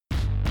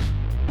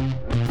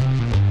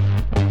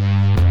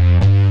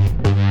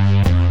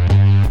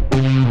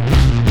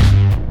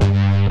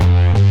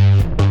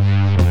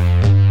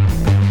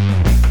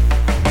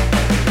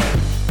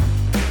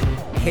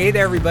Hey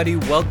there, everybody.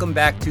 Welcome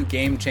back to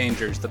Game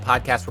Changers, the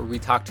podcast where we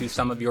talk to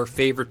some of your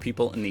favorite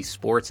people in the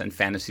sports and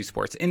fantasy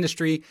sports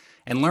industry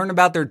and learn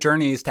about their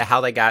journeys to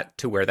how they got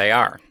to where they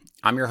are.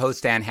 I'm your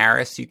host, Dan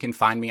Harris. You can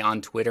find me on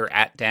Twitter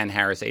at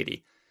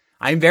DanHarris80.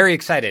 I'm very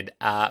excited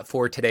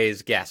for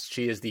today's guest.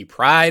 She is the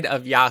pride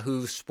of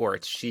Yahoo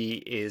Sports. She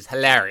is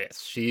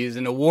hilarious. She is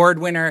an award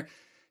winner.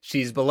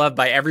 She's beloved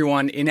by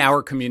everyone in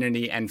our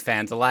community and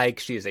fans alike.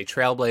 She is a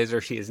trailblazer.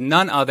 She is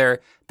none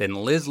other than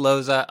Liz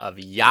Loza of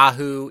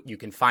Yahoo. You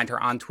can find her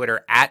on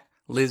Twitter at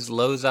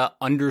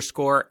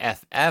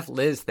LizLoza_FF.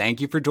 Liz, thank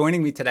you for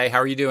joining me today. How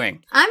are you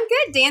doing? I'm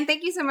good, Dan.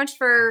 Thank you so much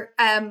for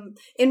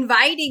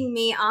inviting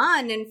me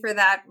on and for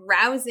that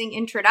rousing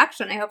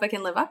introduction. I hope I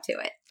can live up to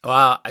it.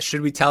 Well,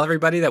 should we tell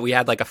everybody that we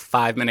had like a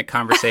 5-minute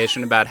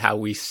conversation about how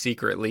we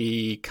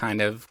secretly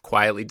kind of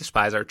quietly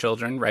despise our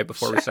children right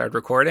before we started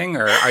recording?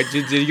 Or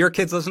did your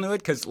kids listen to it?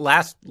 Because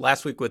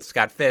last week with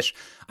Scott Fish,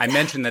 I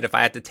mentioned that if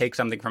I had to take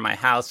something from my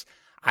house,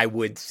 I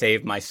would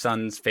save my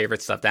son's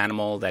favorite stuffed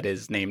animal that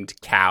is named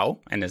Cow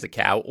and is a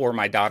cow, or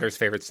my daughter's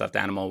favorite stuffed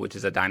animal, which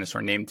is a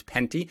dinosaur named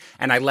Penty.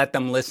 And I let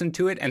them listen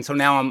to it. And so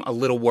now I'm a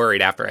little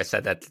worried after I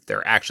said that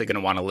they're actually going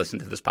to want to listen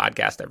to this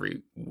podcast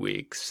every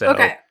week. So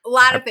okay, a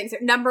lot of things.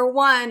 Number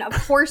one, of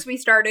course, we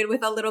started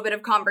with a little bit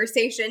of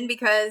conversation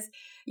because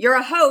you're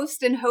a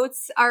host and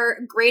hosts are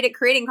great at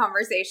creating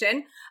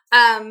conversation.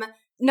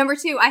 Number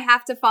two, I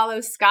have to follow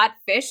Scott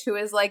Fish, who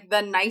is like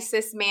the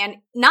nicest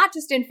man, not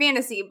just in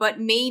fantasy, but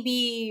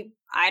maybe,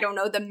 I don't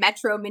know, the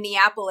metro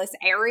Minneapolis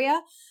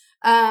area.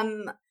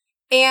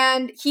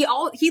 And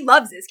he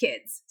loves his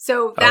kids.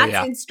 So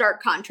that's in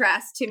stark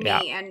contrast to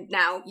me and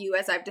now you,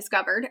 as I've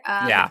discovered.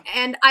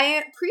 And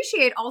I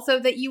appreciate also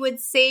that you would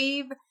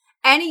save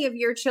any of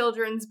your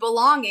children's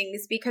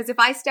belongings, because if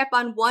I step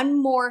on one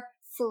more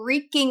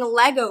freaking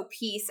Lego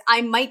piece,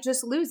 I might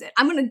just lose it.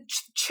 I'm going to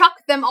chuck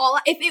them all.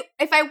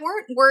 If I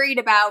weren't worried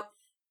about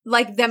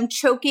like them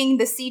choking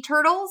the sea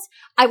turtles,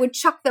 I would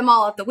chuck them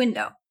all out the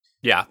window.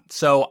 Yeah.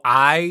 So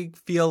I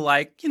feel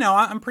like,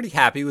 I'm pretty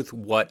happy with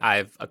what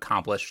I've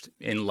accomplished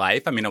in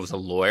life. I mean, I was a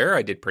lawyer.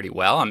 I did pretty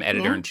well. I'm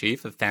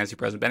editor-in-chief of Fantasy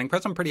Pros and Betting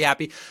Pros. I'm pretty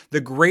happy. The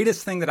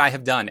greatest thing that I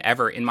have done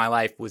ever in my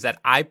life was that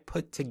I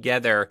put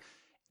together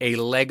a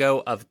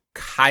Lego of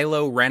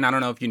Kylo Ren. I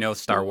don't know if you know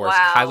Star Wars.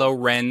 Wow. Kylo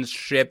Ren's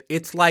ship.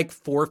 It's like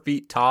 4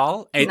 feet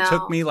tall. It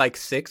took me like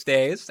 6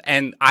 days,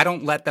 and I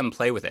don't let them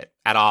play with it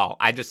at all.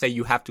 I just say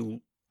you have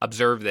to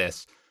observe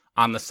this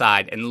on the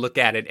side and look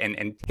at it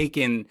and take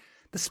in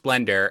the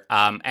splendor.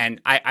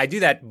 And I do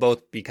that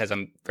both because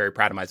I'm very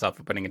proud of myself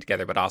for putting it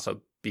together, but also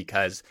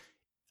because,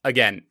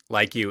 again,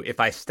 like you,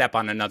 if I step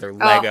on another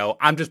Lego,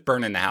 I'm just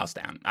burning the house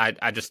down.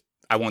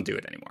 I won't do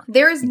it anymore.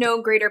 There is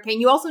no greater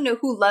pain. You also know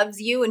who loves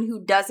you and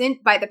who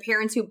doesn't by the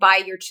parents who buy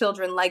your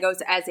children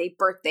Legos as a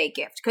birthday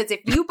gift. Because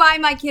if you buy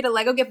my kid a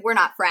Lego gift, we're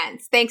not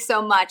friends. Thanks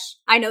so much.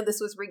 I know this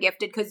was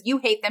regifted because you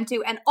hate them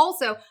too. And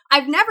also,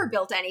 I've never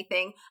built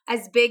anything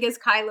as big as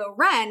Kylo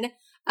Ren.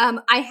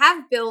 I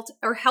have built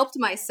or helped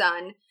my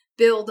son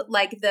build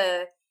like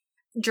the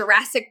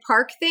Jurassic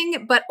Park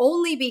thing, but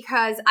only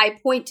because I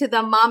point to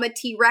the mama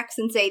T-Rex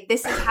and say,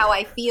 this is how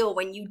I feel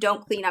when you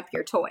don't clean up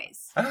your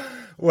toys.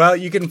 Well,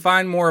 you can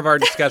find more of our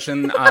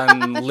discussion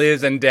on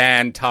Liz and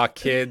Dan Talk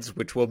Kids,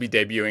 which will be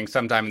debuting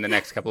sometime in the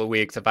next couple of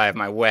weeks if I have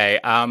my way.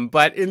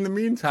 But in the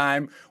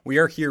meantime, we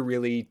are here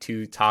really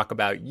to talk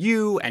about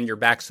you and your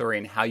backstory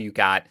and how you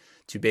got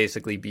to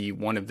basically be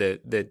one of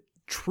the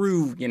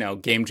true,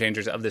 game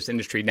changers of this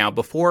industry. Now,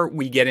 before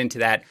we get into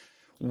that,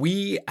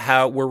 we're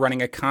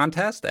running a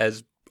contest.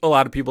 As a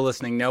lot of people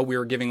listening know, we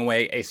were giving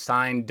away a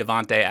signed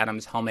Davante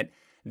Adams helmet.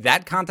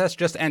 That contest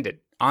just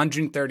ended on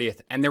June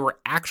 30th, and there were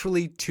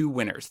actually 2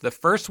 winners. The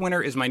first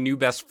winner is my new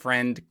best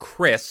friend,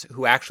 Chris,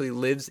 who actually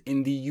lives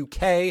in the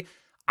UK.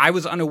 I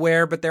was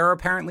unaware, but there are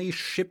apparently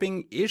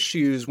shipping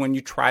issues when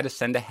you try to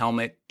send a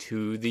helmet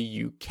to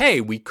the UK.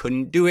 We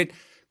couldn't do it.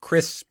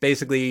 Chris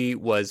basically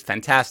was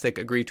fantastic,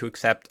 agreed to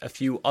accept a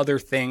few other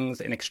things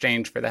in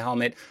exchange for the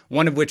helmet,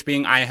 one of which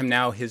being I am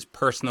now his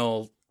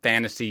personal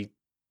fantasy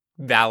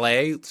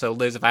valet. So,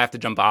 Liz, if I have to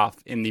jump off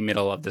in the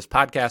middle of this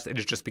podcast, it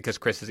is just because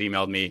Chris has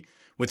emailed me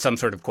with some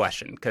sort of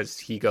question, because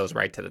he goes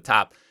right to the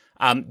top.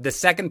 The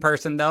second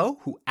person, though,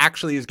 who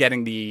actually is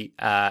getting the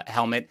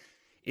helmet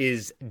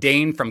is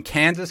Dane from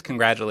Kansas.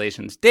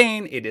 Congratulations,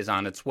 Dane. It is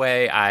on its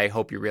way. I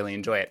hope you really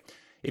enjoy it.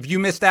 If you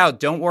missed out,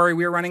 don't worry.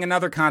 We are running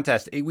another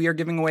contest. We are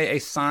giving away a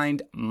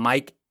signed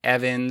Mike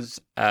Evans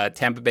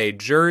Tampa Bay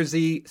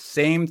jersey.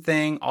 Same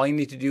thing. All you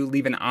need to do,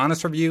 leave an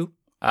honest review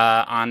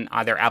on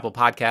either Apple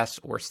Podcasts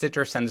or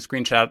Stitcher. Send a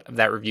screenshot of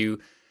that review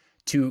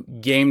to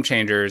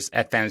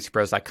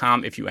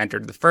gamechangers@fantasypros.com. If you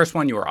entered the first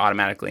one, you are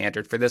automatically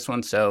entered for this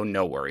one, so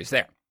no worries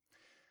there.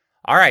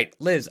 All right,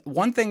 Liz,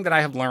 one thing that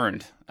I have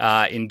learned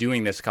in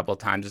doing this a couple of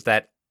times is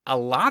that a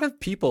lot of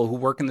people who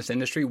work in this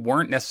industry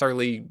weren't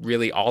necessarily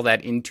really all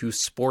that into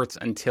sports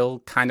until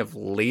kind of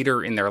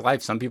later in their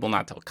life. Some people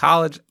not till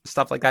college,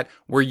 stuff like that.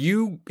 Were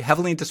you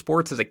heavily into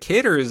sports as a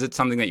kid, or is it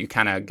something that you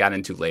kind of got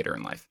into later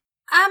in life?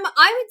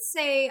 I would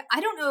say, I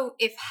don't know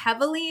if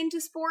heavily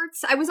into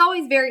sports. I was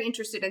always very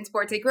interested in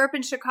sports. I grew up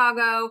in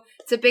Chicago.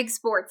 It's a big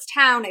sports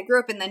town. I grew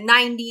up in the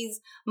 90s.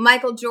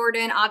 Michael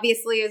Jordan,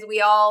 obviously, as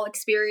we all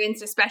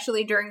experienced,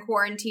 especially during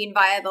quarantine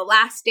via The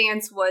Last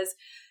Dance, was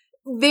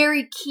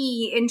very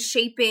key in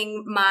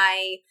shaping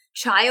my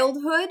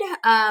childhood.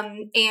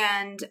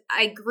 And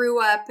I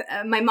grew up,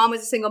 my mom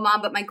was a single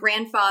mom, but my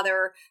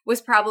grandfather was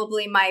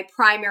probably my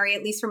primary,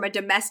 at least from a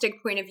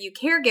domestic point of view,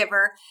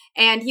 caregiver.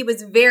 And he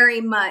was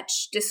very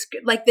much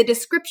like the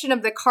description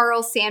of the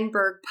Carl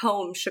Sandburg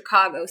poem,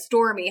 Chicago,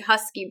 stormy,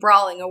 husky,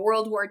 brawling, a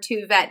World War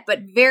II vet, but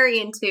very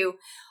into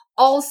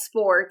all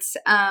sports.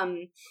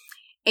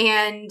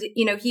 And,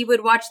 he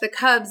would watch the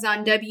Cubs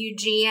on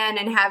WGN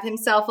and have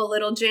himself a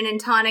little gin and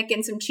tonic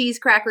and some cheese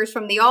crackers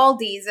from the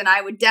Aldi's. And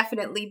I would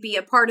definitely be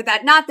a part of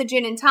that. Not the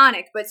gin and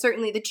tonic, but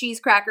certainly the cheese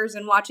crackers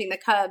and watching the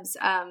Cubs.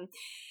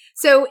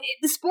 So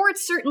the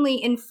sports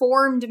certainly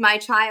informed my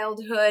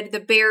childhood. The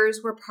Bears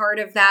were part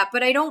of that.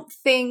 But I don't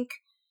think,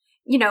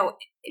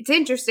 it's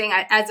interesting.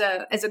 As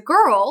a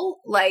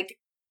girl, like,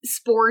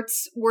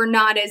 sports were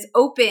not as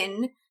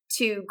open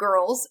to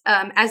girls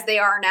as they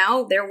are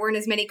now. There weren't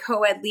as many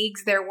co-ed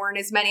leagues. There weren't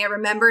as many. I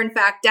remember, in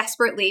fact,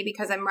 desperately,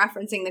 because I'm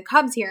referencing the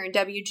Cubs here in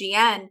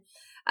WGN.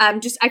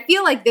 I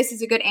feel like this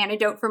is a good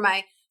antidote for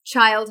my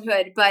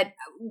childhood, but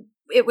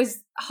it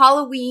was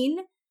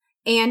Halloween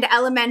and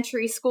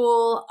elementary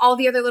school. All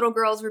the other little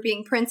girls were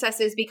being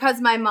princesses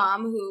because my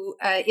mom, who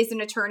is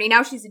an attorney,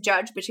 now she's a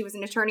judge, but she was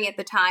an attorney at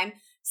the time,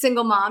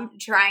 single mom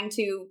trying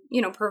to,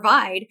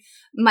 provide.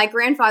 My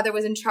grandfather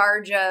was in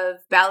charge of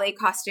ballet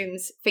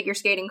costumes, figure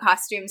skating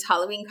costumes,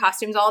 Halloween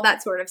costumes, all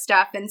that sort of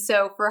stuff. And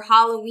so for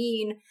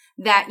Halloween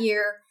that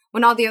year,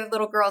 when all the other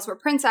little girls were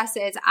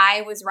princesses,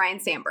 I was Ryan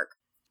Sandberg,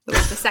 who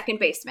was the second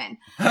baseman.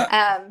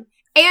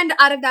 And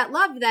out of that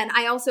love, then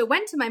I also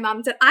went to my mom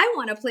and said, I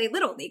want to play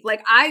Little League.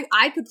 Like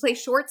I could play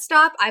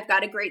shortstop. I've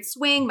got a great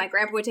swing. My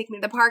grandpa would take me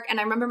to the park. And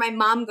I remember my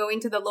mom going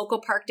to the local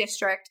park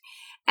district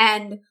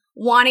and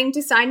wanting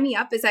to sign me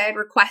up as I had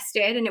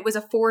requested. And it was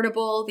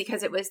affordable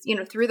because it was,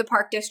 through the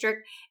park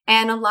district.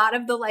 And a lot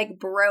of the like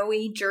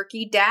bro-y,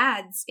 jerky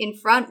dads in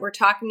front were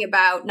talking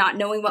about not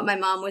knowing what my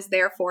mom was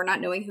there for,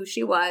 not knowing who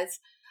she was.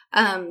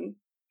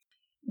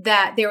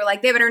 That they were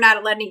like, they better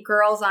not let any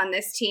girls on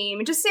this team.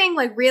 And just saying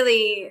like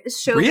really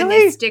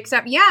chauvinistic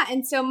stuff. Yeah.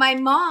 And so my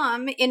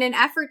mom, in an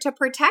effort to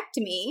protect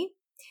me,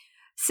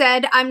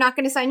 said, I'm not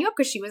going to sign you up,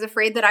 because she was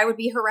afraid that I would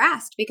be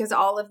harassed because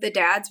all of the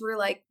dads were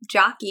like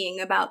jockeying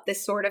about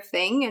this sort of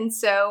thing. And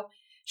so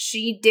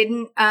she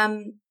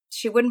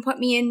wouldn't put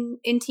me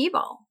in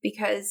T-ball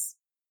because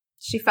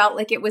she felt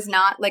like it was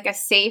not like a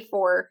safe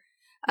or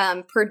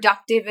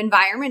productive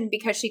environment,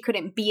 because she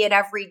couldn't be at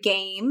every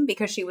game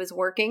because she was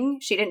working.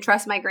 She didn't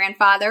trust my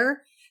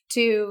grandfather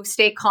to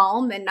stay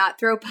calm and not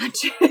throw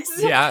punches.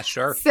 Yeah,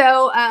 sure.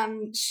 So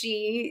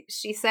she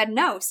said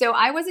no. So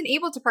I wasn't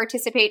able to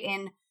participate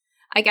in,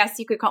 I guess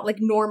you could call it like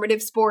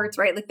normative sports,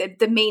 right? Like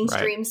the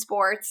mainstream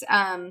sports.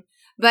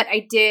 But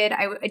I did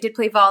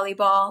play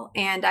volleyball,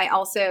 and I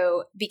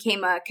also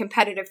became a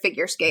competitive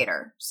figure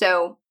skater.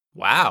 So,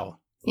 wow.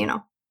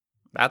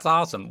 That's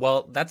awesome.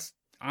 Well, that's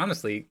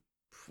honestly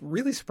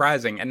really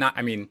surprising. And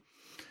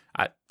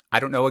I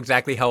don't know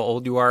exactly how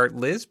old you are,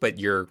 Liz, but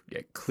you're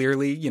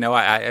clearly,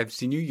 I've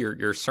seen you.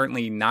 You're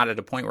certainly not at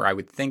a point where I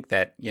would think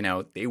that,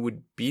 it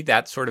would be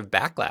that sort of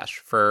backlash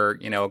for,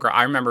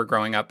 I remember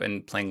growing up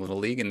and playing Little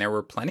League, and there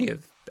were plenty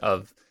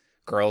of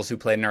girls who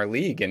played in our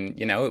league, and,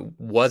 it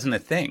wasn't a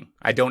thing.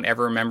 I don't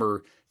ever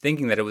remember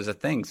thinking that it was a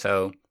thing.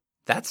 So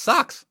that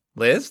sucks,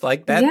 Liz.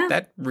 Like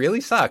that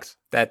really sucks.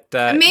 That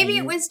maybe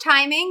it was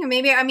timing.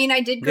 Maybe,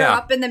 I did grow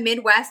up in the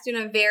Midwest in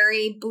a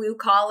very blue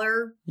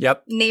collar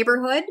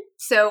neighborhood.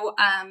 So,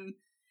 and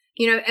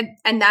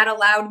that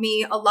allowed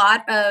me a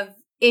lot of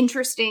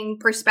interesting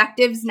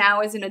perspectives now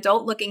as an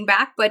adult looking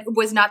back, but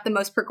was not the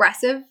most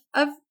progressive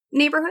of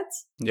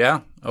neighborhoods.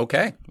 Yeah.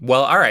 Okay.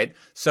 Well, all right.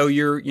 So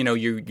you're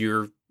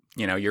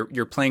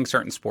playing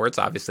certain sports.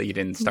 Obviously you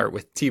didn't start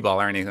with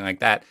T-ball or anything like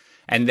that.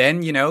 And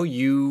then,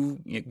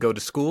 you go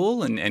to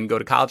school and go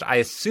to college. I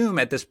assume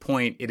at this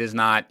point it is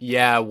not,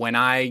 when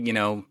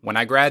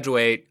I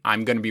graduate,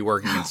 I'm going to be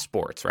working in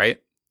sports, right?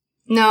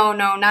 No,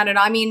 not at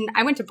all.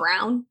 I went to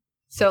Brown.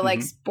 So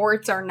like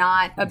sports are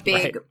not a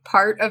big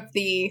part of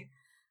the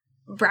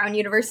Brown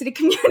University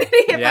community,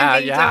 if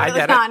I'm being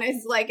totally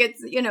honest. Like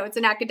it's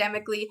an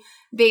academically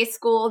based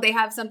school. They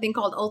have something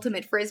called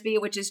Ultimate Frisbee,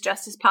 which is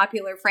just as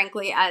popular,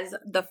 frankly, as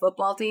the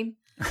football team.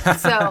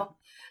 So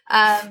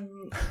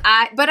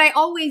but I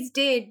always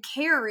did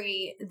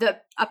carry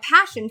a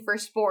passion for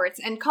sports,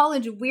 and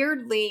college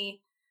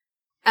weirdly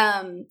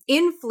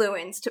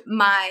influenced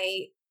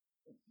my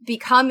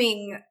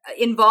becoming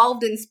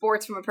involved in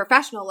sports from a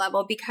professional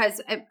level, because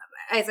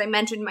as I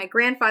mentioned, my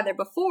grandfather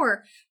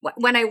before,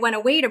 when I went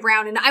away to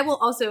Brown, and I will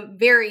also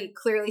very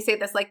clearly say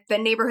this, like the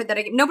neighborhood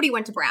that nobody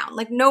went to Brown,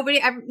 like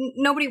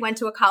nobody went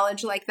to a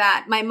college like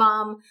that. My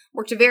mom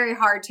worked very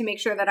hard to make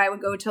sure that I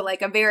would go to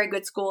like a very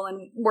good school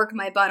and work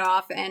my butt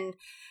off. And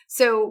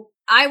so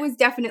I was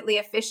definitely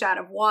a fish out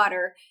of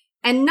water.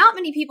 And not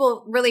many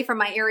people really from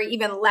my area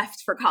even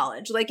left for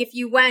college. Like if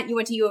you went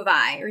to U of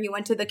I, or you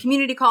went to the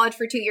community college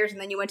for 2 years and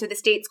then you went to the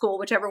state school,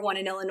 whichever one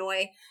in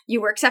Illinois you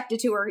were accepted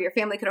to or your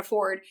family could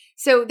afford.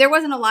 So there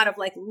wasn't a lot of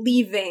like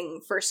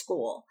leaving for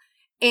school.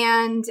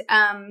 And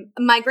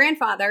my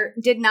grandfather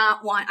did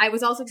not want, I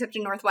was also accepted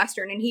to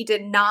Northwestern, and he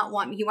did not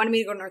want me, he wanted me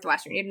to go to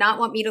Northwestern. He did not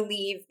want me to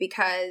leave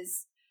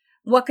because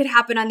what could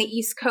happen on the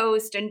East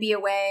Coast and be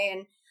away.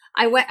 And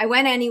I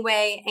went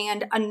anyway,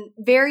 and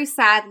very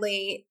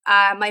sadly,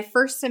 my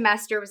first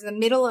semester was in the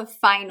middle of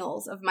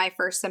finals of my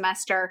first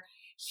semester.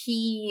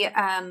 He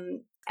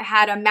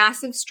had a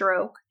massive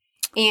stroke,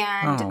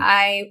 and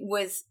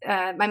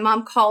my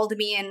mom called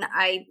me, and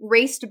I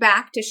raced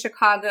back to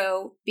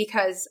Chicago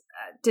because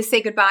to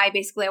say goodbye.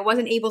 Basically, I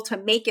wasn't able to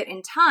make it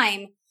in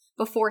time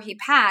before he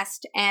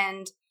passed,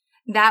 and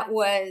that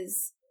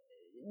was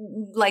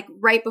like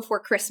right before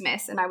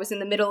Christmas, and I was in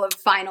the middle of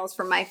finals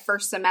for my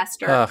first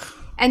semester. Ugh.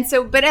 And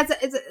so, but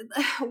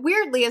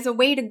weirdly, as a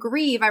way to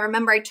grieve, I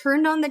remember I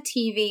turned on the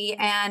TV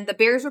and the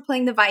Bears were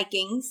playing the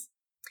Vikings,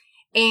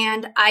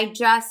 and I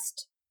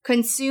just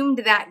consumed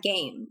that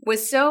game,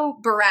 was so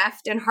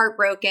bereft and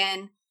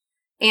heartbroken.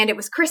 And it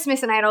was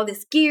Christmas, and I had all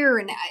this gear,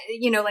 and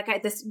like I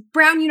had this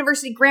Brown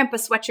University grandpa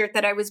sweatshirt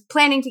that I was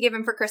planning to give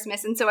him for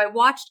Christmas. And so I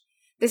watched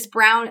this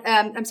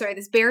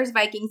this Bears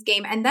Vikings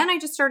game, and then I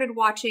just started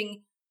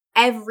watching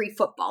every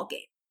football game.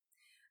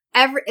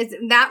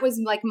 That was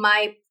like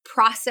my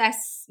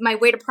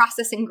way to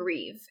process and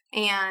grieve.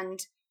 And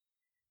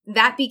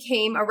that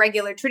became a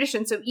regular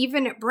tradition. So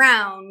even at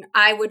Brown,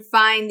 I would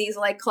find these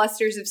like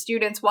clusters of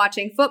students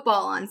watching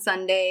football on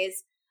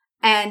Sundays.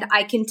 And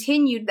I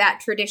continued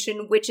that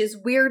tradition, which is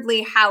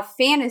weirdly how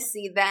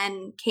fantasy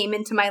then came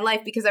into my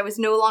life, because I was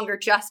no longer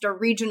just a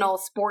regional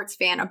sports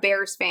fan, a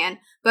Bears fan,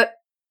 but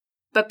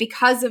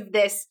because of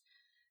this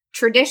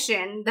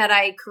tradition that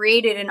I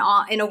created in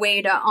a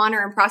way to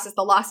honor and process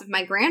the loss of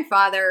my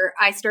grandfather,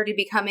 I started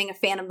becoming a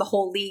fan of the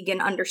whole league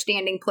and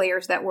understanding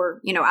players that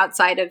were,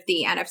 outside of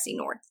the NFC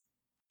North.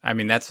 I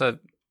mean, it's a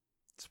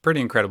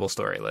pretty incredible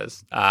story,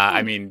 Liz.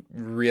 I mean,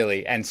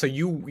 really. And so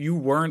you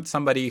weren't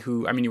somebody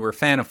who, I mean, you were a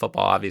fan of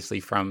football, obviously,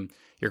 from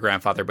your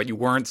grandfather, but you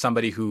weren't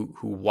somebody who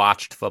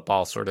watched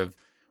football sort of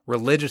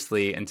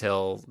religiously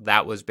until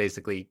that was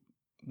basically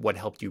what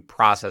helped you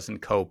process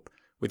and cope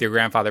with your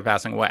grandfather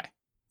passing away.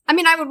 I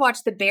mean, I would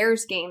watch the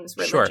Bears games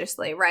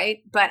religiously, sure, right?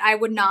 But I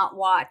would not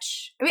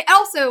watch. I mean,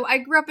 also, I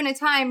grew up in a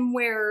time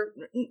where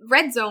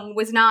Red Zone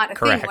was not a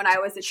thing when I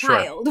was a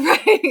child,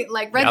 right?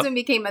 Like Red Zone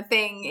became a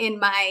thing in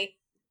my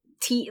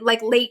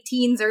late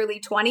teens, early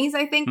 20s,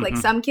 I think. Mm-hmm. Like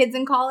some kids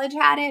in college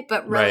had it,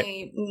 but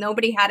really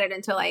nobody had it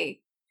until I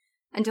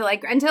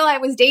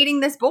was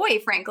dating this boy,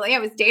 frankly. I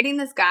was dating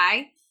this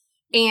guy,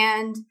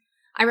 and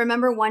I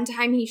remember one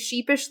time he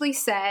sheepishly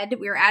said,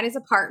 we were at his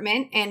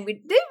apartment, and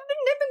they've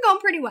been going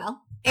pretty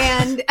well.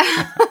 And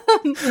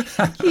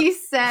he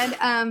said,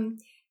 I'm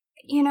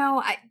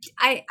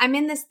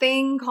in this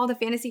thing called a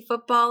fantasy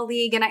football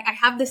league, and I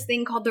have this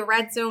thing called the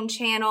Red Zone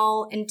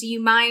channel. And do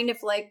you mind if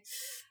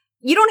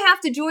you don't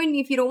have to join me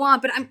if you don't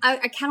want, but I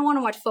kind of want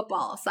to watch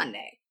football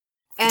Sunday.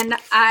 And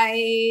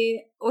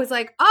I was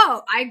like,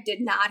 I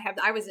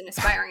was an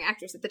aspiring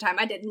actress at the time.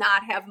 I did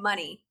not have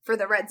money for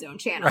the Red Zone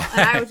channel.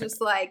 And I was just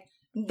like,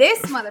 this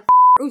motherfucker.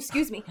 Oh,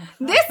 excuse me.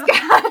 This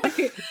guy.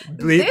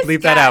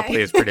 Bleep that out,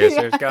 please,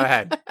 producers. Go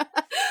ahead.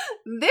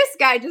 This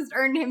guy just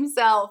earned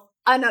himself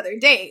another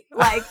date.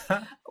 Like,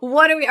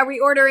 are we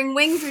ordering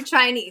wings or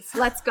Chinese?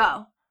 Let's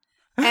go.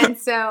 And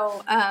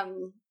so,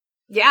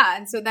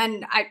 and so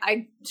then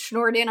I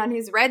schnorred in on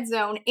his Red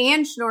Zone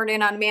and schnorred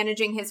in on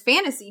managing his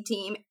fantasy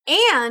team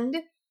and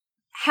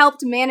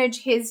helped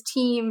manage his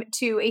team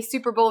to a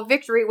Super Bowl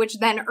victory, which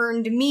then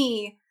earned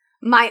me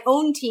my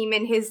own team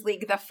in his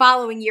league the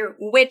following year,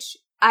 which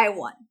I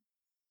won.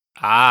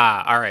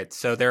 All right.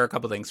 So there are a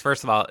couple things.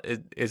 First of all,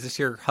 is this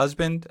your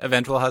husband,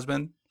 eventual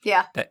husband?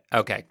 Yeah.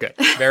 Okay, good.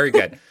 Very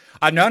good.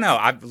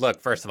 No.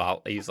 Look, first of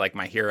all, he's like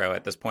my hero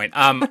at this point.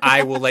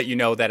 I will let you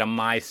know that on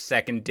my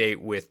second date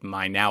with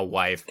my now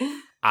wife,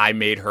 I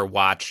made her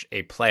watch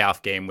a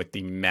playoff game with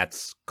the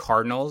Mets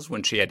Cardinals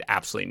when she had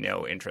absolutely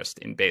no interest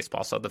in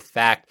baseball. So the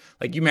fact,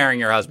 like you marrying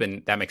your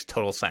husband, that makes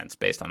total sense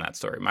based on that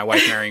story. My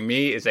wife marrying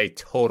me is a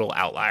total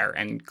outlier,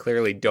 and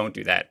clearly don't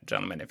do that,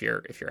 gentlemen, if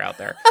you're out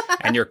there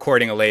and you're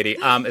courting a lady,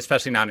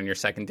 especially not on your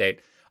second date.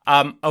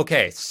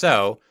 Okay,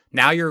 so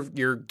now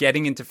you're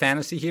getting into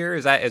fantasy here.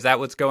 Is that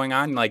what's going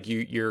on? Like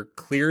you're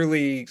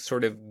clearly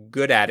sort of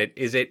good at it.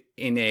 Is it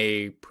in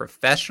a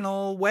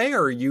professional way,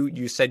 or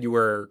you said you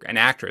were an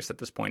actress at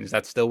this point? Is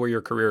that still where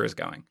your career is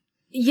going?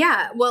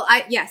 Yeah. Well,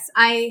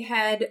 I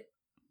had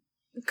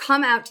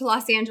come out to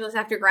Los Angeles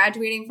after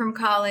graduating from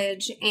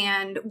college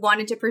and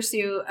wanted to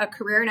pursue a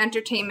career in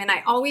entertainment.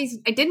 I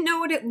didn't know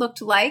what it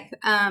looked like.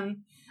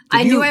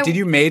 Did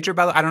you major,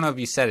 by the way? I don't know if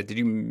you said it. Did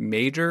you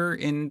major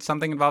in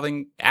something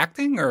involving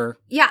acting or?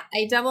 Yeah,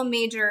 I double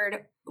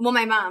majored. Well,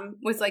 my mom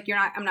was like,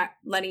 I'm not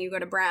letting you go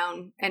to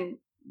Brown and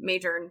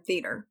major in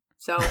theater.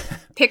 So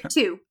pick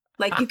two.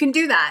 Like you can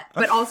do that,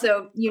 but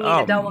also you need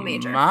a double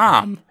major.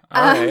 Mom.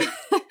 All right.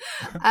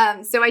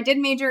 So I did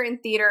major in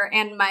theater,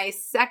 and my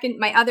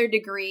other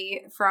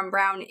degree from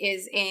Brown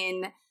is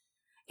in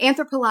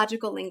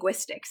anthropological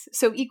linguistics.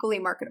 So equally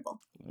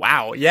marketable.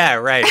 Wow. Yeah,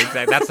 right.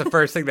 Exactly. That's the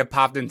first thing that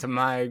popped into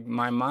my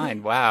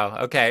mind. Wow.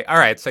 Okay. All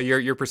right. So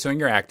you're pursuing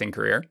your acting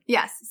career.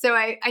 Yes. So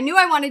I knew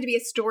I wanted to be a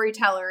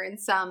storyteller in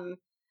some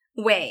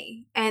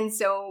way. And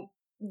so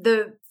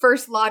the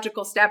first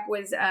logical step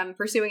was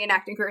pursuing an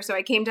acting career. So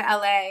I came to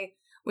LA,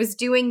 was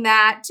doing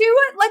that to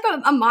like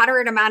a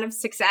moderate amount of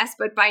success,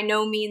 but by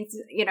no means,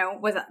 I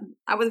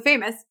wasn't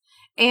famous.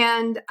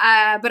 And,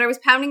 but I was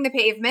pounding the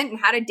pavement and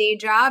had a day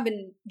job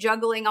and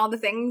juggling all the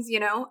things,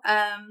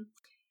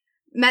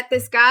 met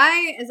this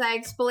guy, as I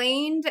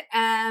explained.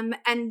 And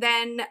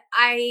then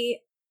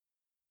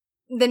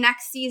the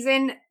next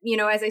season,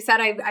 as I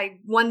said, I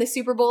won the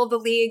Super Bowl of the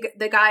league.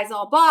 The guys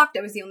all balked.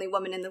 I was the only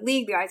woman in the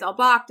league. The guys all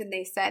balked, and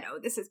they said, "Oh,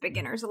 this is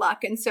beginner's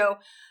luck." And so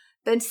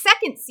the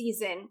second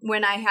season,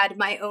 when I had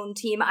my own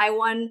team, I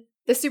won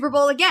the Super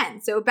Bowl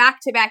again. So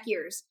back-to-back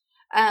years.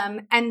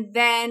 And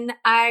then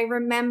I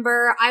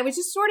remember I was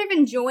just sort of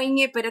enjoying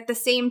it, but at the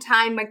same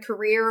time, my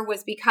career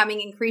was becoming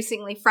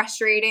increasingly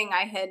frustrating.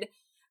 I had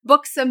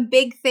booked some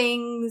big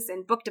things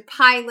and booked a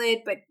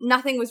pilot, but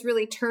nothing was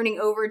really turning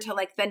over to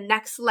like the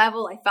next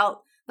level. I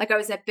felt like I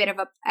was at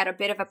a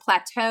bit of a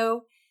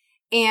plateau.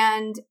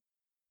 And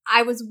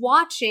I was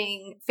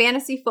watching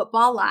fantasy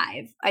football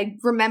live. I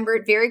remember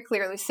it very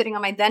clearly, sitting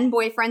on my then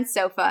boyfriend's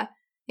sofa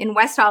in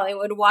West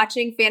Hollywood,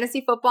 watching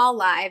fantasy football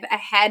live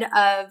ahead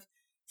of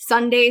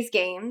Sunday's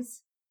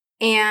games.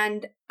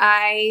 And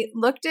I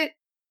looked at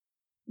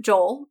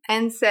Joel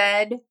and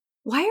said,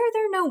 "Why are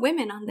there no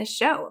women on this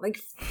show? Like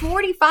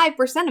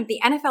 45% of the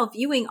NFL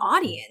viewing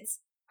audience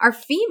are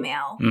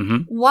female.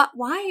 Mm-hmm.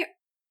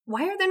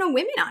 Why are there no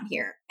women on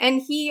here?"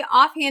 And he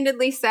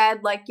offhandedly said,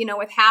 like,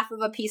 with half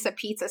of a piece of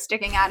pizza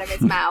sticking out of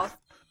his mouth,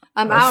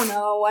 I don't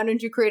know, why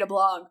don't you create a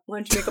blog? Why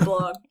don't you make a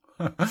blog?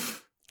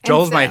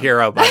 Joel's my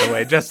hero, by the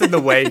way, just in the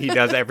way he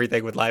does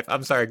everything with life.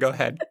 I'm sorry, go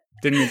ahead.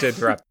 Didn't mean to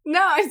interrupt.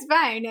 No, it's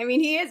fine. I mean,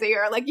 he is a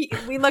hero. Like,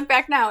 we look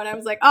back now and I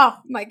was like, oh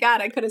my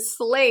God, I could have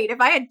slayed.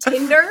 If I had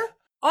Tinder,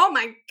 oh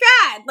my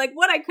God, like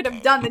what I could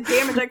have done, the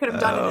damage I could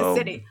have done in the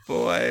city.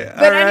 Boy.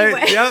 But all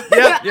anyway.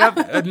 Right.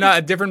 Yep. No,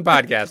 a different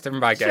podcast.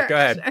 Sure, Go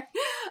ahead.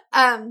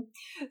 Sure.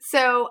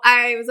 So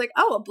I was like,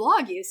 oh, a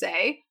blog, you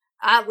say?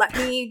 Let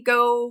me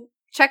go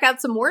check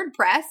out some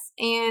WordPress.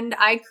 And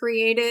I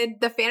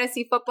created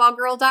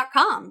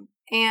thefantasyfootballgirl.com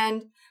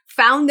and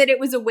found that it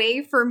was a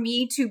way for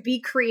me to be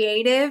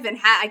creative, and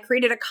I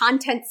created a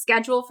content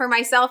schedule for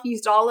myself,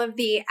 used all of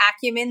the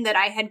acumen that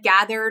I had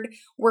gathered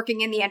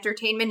working in the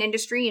entertainment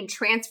industry and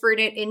transferred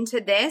it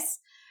into this.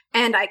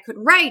 And I could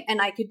write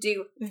and I could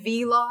do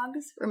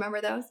vlogs.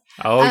 Remember those?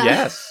 Oh,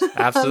 yes,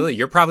 absolutely.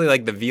 You're probably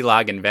like the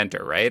vlog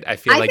inventor, right? I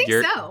think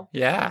you're so.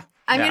 Yeah.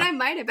 I mean, I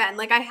might have been.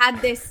 Like I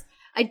had this,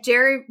 I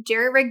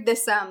jerry-rigged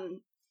this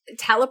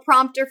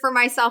teleprompter for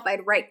myself.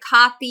 I'd write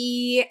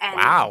copy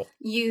and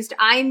used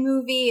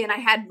iMovie, and I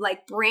had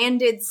like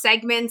branded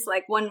segments.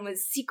 Like one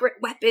was secret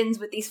weapons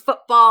with these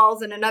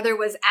footballs, and another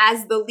was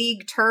as the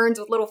league turns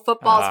with little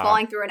footballs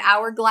falling through an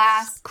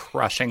hourglass.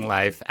 Crushing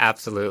life.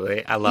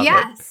 Absolutely. I love it.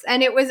 Yes.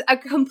 And it was a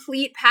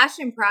complete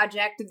passion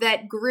project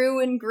that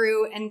grew and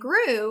grew and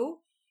grew.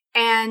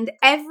 And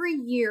every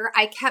year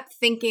I kept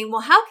thinking,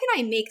 well, how can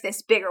I make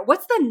this bigger?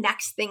 What's the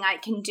next thing I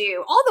can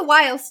do? All the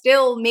while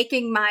still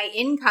making my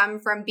income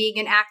from being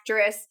an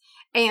actress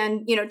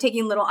and,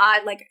 taking little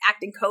odd, like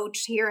acting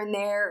coach here and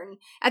there. And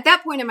at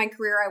that point in my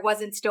career, I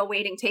wasn't still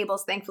waiting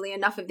tables. Thankfully,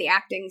 enough of the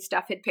acting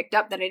stuff had picked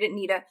up that I didn't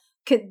need a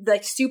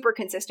super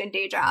consistent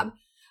day job,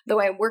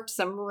 though I worked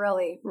some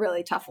really,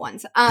 really tough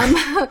ones.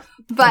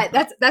 But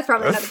that's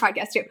probably another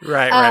podcast too.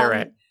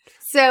 Right.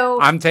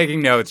 So I'm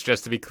taking notes,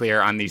 just to be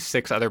clear, on these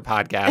 6 other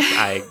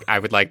podcasts I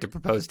would like to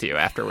propose to you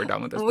after we're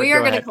done with this. We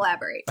are going to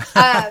collaborate.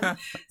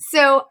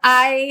 So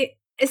I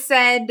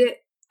said,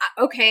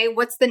 okay,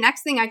 what's the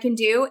next thing I can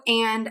do?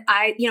 And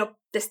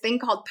this thing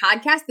called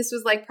podcast, this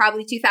was like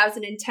probably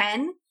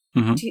 2010.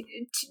 Mm-hmm.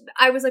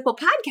 I was like, well,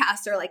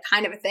 podcasts are like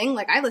kind of a thing.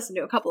 Like I listened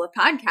to a couple of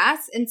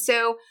podcasts. And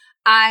so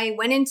I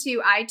went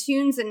into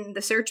iTunes and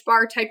the search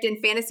bar typed in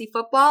fantasy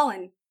football,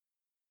 and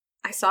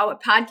I saw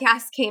what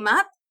podcasts came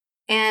up.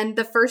 And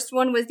the first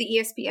one was the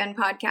ESPN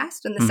podcast,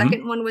 and the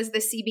second one was the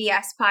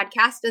CBS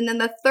podcast. And then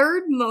the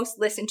third most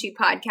listened to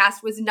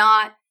podcast was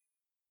not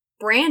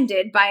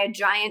branded by a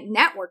giant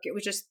network. It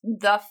was just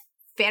the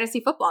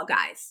Fantasy Football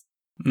Guys.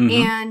 Mm-hmm.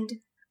 And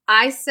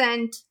I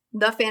sent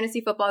the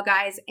Fantasy Football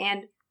Guys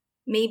and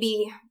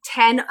maybe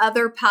 10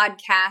 other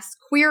podcasts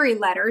query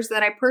letters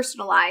that I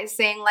personalized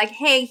saying like,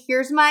 hey,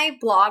 here's my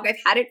blog.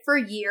 I've had it for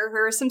a year.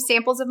 Here are some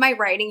samples of my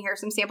writing. Here are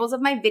some samples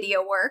of my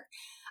video work.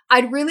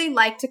 I'd really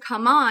like to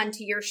come on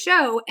to your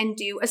show and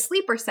do a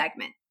sleeper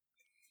segment.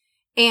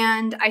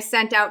 And I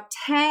sent out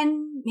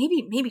 10,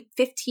 maybe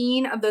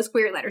 15 of those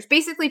query letters,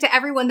 basically to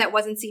everyone that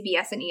wasn't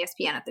CBS and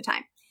ESPN at the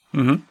time.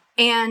 Mm-hmm.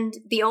 And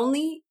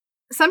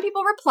some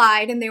people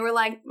replied and they were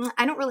like,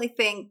 I don't really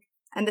think,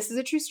 and this is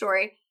a true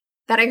story,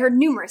 that I heard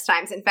numerous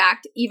times, in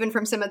fact, even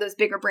from some of those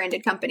bigger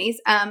branded companies.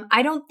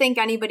 I don't think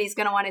anybody's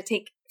going to want to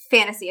take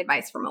fantasy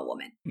advice from a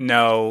woman.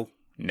 No.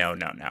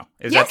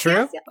 Is that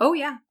true? Yes. Oh,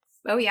 yeah.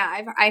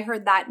 I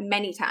heard that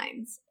many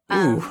times.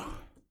 Ooh.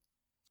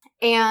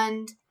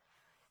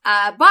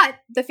 But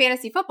the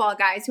fantasy football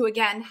guys, who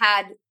again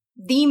had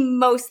the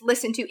most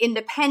listened to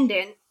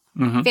independent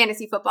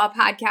fantasy football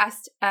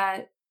podcast,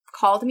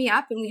 called me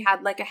up and we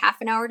had like a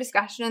half an hour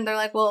discussion, and they're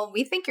like, well,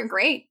 we think you're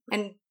great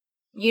and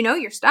you know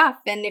your stuff.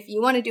 And if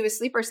you want to do a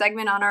sleeper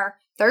segment on our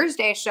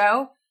Thursday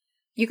show,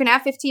 you can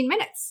have 15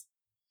 minutes.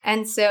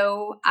 And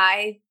so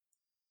I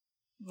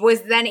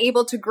was then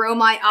able to grow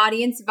my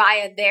audience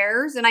via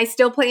theirs. And I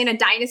still play in a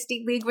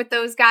dynasty league with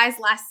those guys.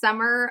 Last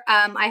summer,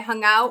 I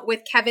hung out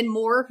with Kevin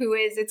Moore,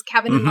 it's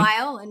Kevin and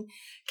Lyle. And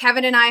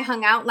Kevin and I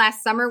hung out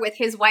last summer with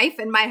his wife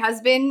and my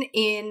husband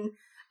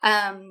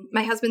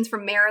my husband's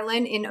from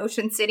Maryland, in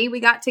Ocean City. We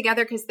got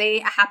together because they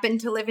happen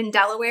to live in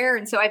Delaware.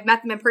 And so I've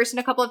met them in person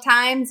a couple of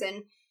times,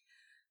 and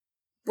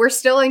we're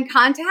still in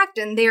contact,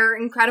 and they're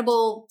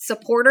incredible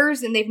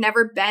supporters, and they've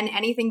never been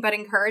anything but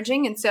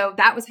encouraging. And so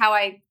that was how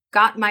I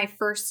got my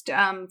first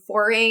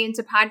foray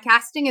into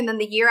podcasting. And then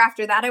the year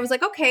after that, I was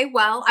like, okay,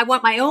 well, I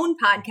want my own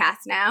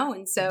podcast now.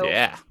 And so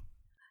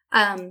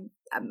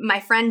my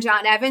friend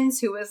John Evans,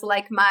 who was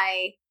like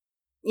my,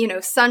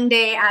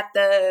 Sunday at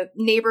the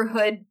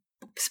neighborhood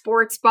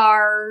sports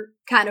bar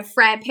kind of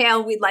frat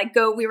pal, we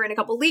were in a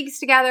couple leagues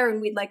together,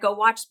 and we'd go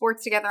watch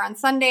sports together on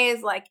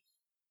Sundays.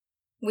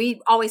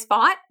 We always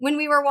fought when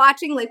we were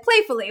watching,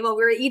 playfully, while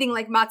we were eating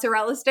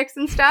mozzarella sticks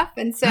and stuff.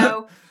 And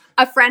so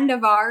a friend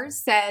of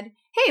ours said,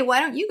 hey, why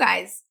don't you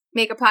guys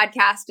make a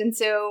podcast? And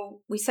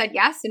so we said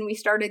yes, and we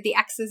started the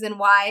X's and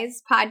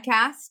Y's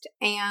podcast.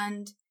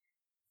 And,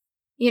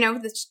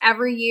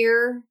 every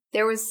year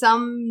there was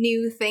some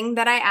new thing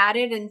that I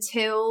added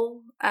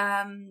until,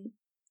 and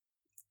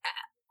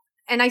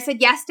I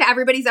said yes to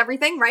everybody's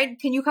everything, right?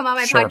 Can you come on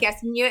my podcast?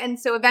 And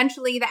so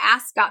eventually the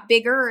ask got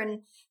bigger,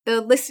 and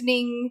the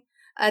listening,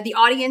 the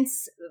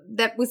audience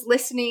that was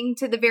listening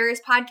to the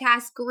various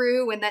podcasts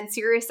grew. And then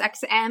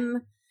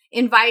SiriusXM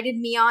invited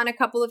me on a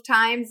couple of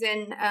times.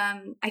 And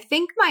I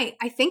think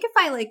if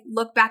I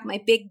look back,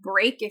 my big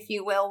break, if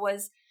you will,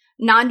 was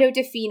Nando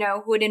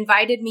DeFino, who had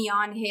invited me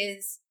on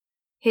his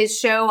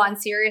show on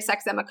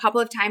SiriusXM a couple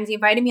of times. He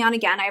invited me on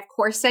again. I, of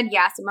course, said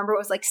yes. I remember it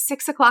was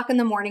 6:00 in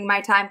the morning my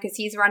time, because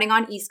he's running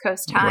on East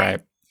Coast time.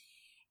 Right.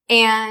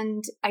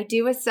 And I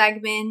do a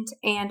segment,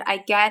 and I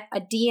get a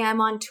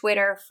DM on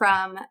Twitter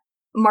from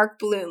Mark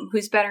Bloom,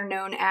 who's better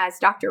known as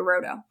Dr.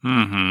 Roto.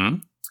 Mm-hmm.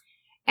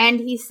 And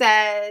he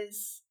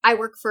says, I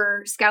work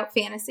for Scout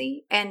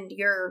Fantasy, and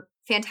you're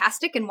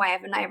fantastic, and why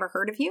haven't I ever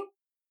heard of you?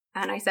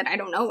 And I said, I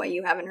don't know why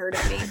you haven't heard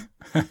of me.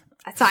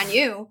 That's on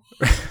you.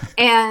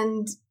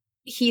 And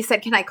he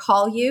said, can I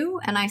call you?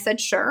 And I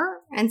said, sure.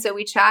 And so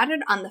we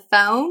chatted on the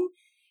phone,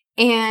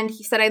 and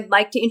he said, I'd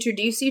like to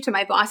introduce you to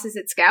my bosses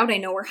at Scout. I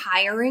know we're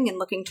hiring and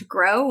looking to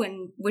grow,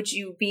 and would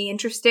you be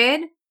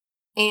interested?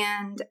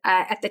 And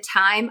at the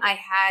time I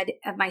had,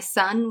 my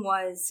son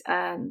was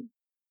 11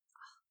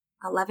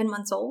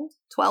 months old,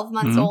 12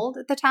 months old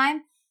at the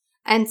time.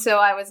 And so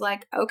I was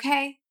like,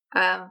 okay,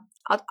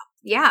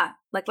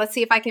 let's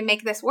see if I can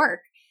make this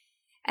work.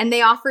 And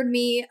they offered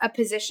me a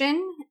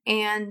position,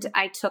 and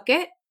I took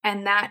it.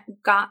 And that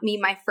got me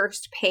my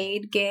first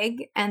paid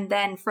gig. And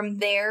then from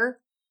there,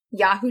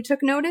 Yahoo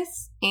took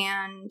notice,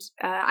 and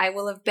I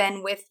will have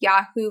been with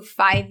Yahoo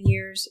 5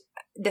 years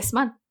this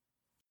month.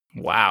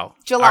 Wow.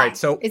 July. All right,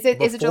 so is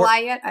it July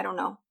yet? I don't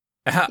know.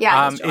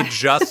 Yeah, it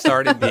just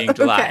started being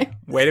July. Okay.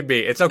 Way to be.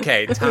 It's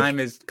okay. Time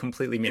is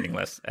completely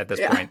meaningless at this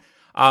point.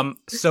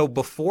 So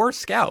before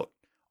Scout,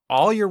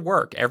 all your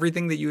work,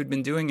 everything that you had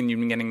been doing and you've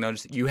been getting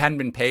noticed, you hadn't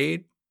been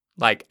paid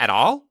at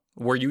all?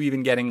 Were you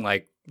even getting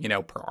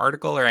per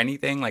article or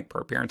anything, per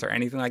appearance or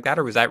anything like that?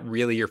 Or was that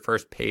really your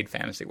first paid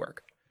fantasy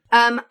work?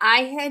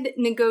 I had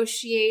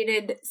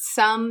negotiated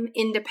some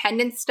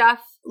independent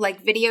stuff,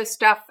 video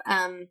stuff.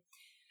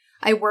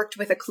 I worked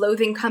with a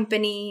clothing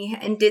company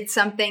and did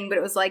something, but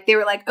it was they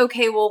were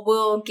okay, well,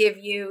 we'll give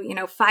you,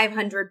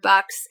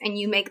 $500 and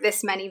you make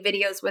this many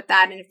videos with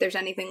that. And if there's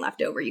anything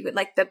left over, you could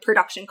the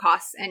production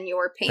costs and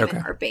your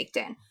payment are baked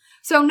in.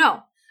 So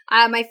no,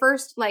 my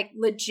first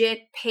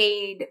legit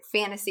paid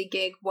fantasy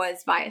gig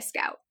was via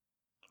Scout.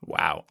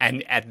 Wow.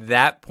 And at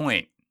that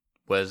point,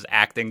 was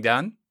acting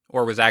done?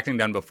 Or was acting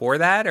done before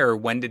that? Or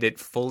when did it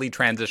fully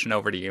transition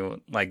over to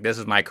you? This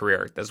is my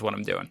career. This is what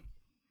I'm doing.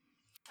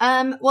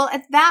 Well,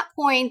 at that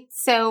point,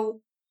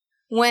 so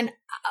when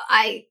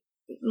I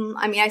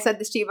said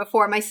this to you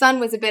before, my son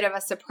was a bit of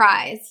a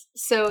surprise.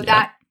 So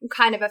that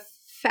kind of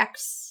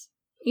affects,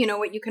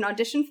 what you can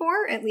audition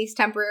for, at least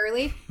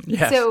temporarily.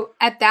 Yes. So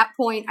at that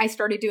point, I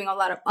started doing a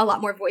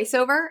lot more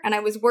voiceover, and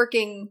I was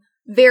working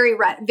very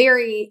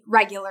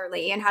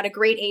regularly and had a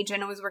great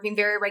agent. I was working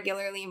very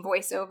regularly in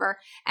voiceover,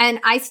 and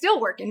I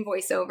still work in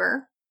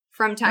voiceover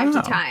from time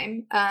to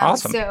time.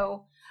 Awesome.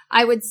 So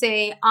I would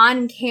say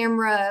on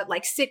camera,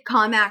 like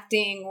sitcom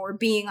acting or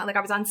being like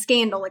I was on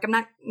Scandal, like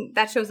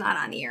that show's not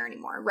on the air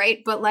anymore. Right.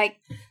 But like,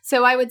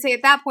 so I would say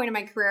at that point in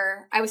my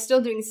career, I was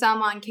still doing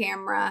some on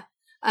camera,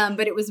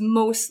 but it was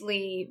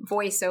mostly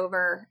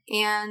voiceover.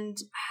 And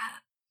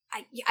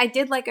I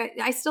did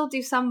I still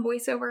do some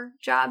voiceover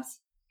jobs.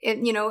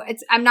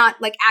 I'm not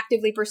like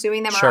actively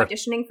pursuing them or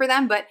auditioning for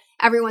them, but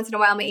every once in a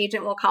while my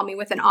agent will call me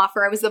with an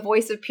offer. I was the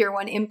voice of Pier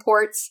 1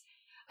 Imports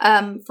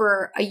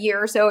for a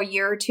year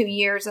or 2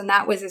 years. And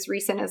that was as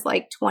recent as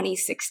like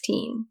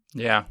 2016.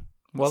 Yeah.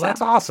 Well,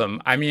 that's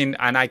awesome. I mean,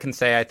 and I can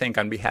say, I think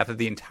on behalf of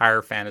the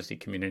entire fantasy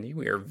community,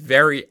 we are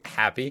very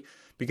happy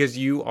because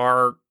you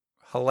are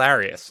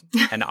hilarious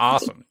and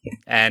awesome.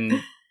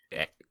 And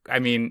I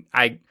mean,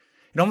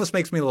 it almost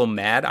makes me a little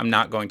mad. I'm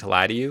not going to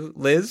lie to you,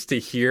 Liz, to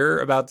hear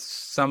about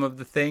some of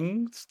the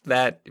things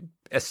that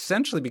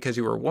essentially because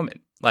you were a woman,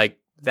 like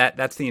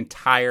that's the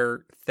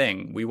entire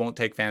thing. We won't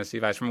take fantasy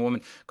advice from a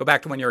woman. Go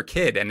back to when you're a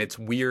kid and it's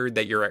weird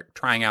that you're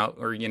trying out,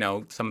 or,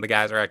 some of the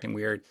guys are acting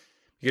weird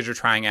because you're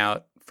trying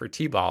out for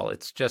T-ball.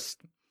 It's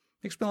just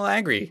makes me a little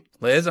angry.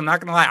 Liz, I'm not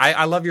going to lie.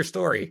 I love your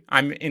story.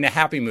 I'm in a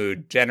happy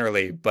mood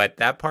generally, but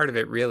that part of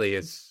it really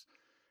is,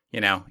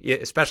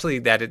 especially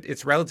that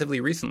it's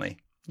relatively recently.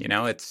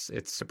 It's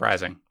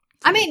surprising.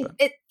 I mean,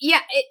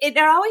 it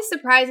always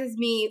surprises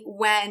me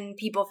when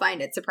people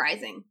find it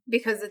surprising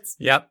because it's,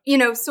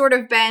 sort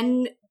of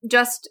been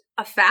just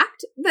a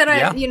fact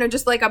that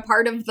just like a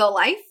part of the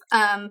life.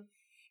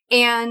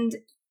 And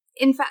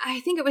in fact, I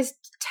think it was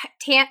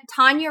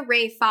Tanya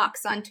Ray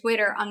Fox on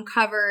Twitter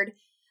uncovered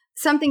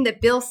something that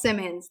Bill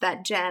Simmons,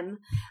 that gem,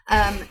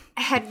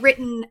 had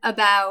written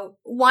about,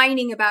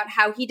 whining about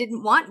how he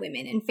didn't want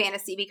women in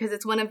fantasy because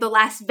it's one of the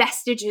last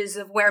vestiges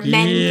of where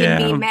men can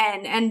be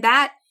men. And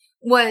that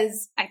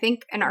was, I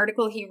think, an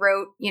article he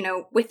wrote,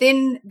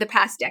 within the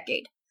past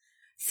decade.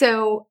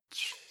 So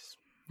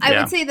I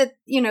would say that,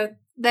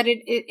 that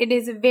it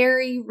is a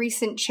very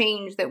recent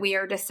change that we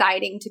are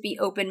deciding to be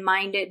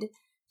open-minded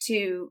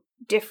to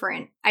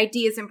different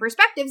ideas and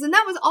perspectives. And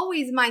that was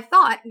always my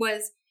thought.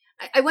 Was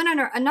I went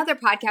on another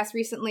podcast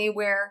recently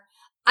where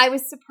I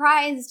was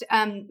surprised.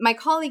 My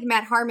colleague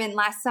Matt Harmon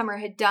last summer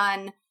had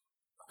done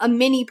a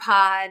mini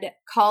pod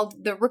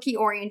called the Rookie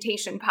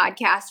Orientation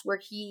Podcast, where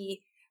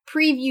he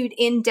previewed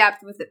in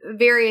depth with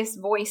various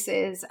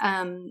voices,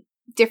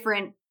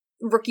 different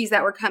rookies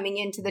that were coming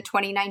into the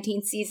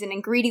 2019 season.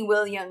 And Greedy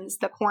Williams,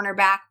 the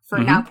cornerback for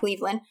now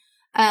Cleveland,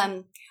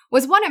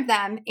 was one of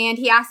them. And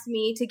he asked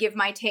me to give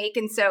my take.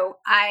 And so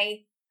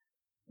I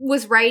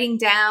was writing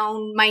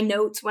down my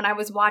notes when I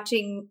was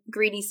watching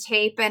Greedy's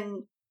tape,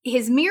 and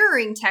his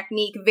mirroring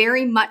technique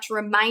very much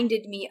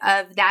reminded me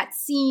of that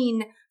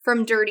scene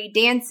from Dirty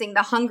Dancing,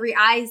 the Hungry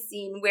Eyes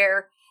scene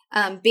where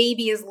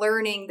Baby is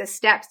learning the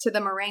steps to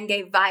the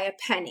merengue via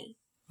Penny.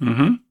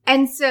 Mm-hmm.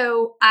 And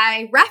so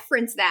I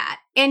referenced that,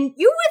 and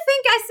you would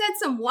think I said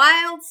some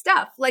wild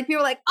stuff. Like people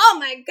were like, "Oh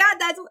my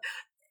God,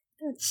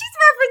 she's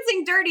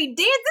referencing Dirty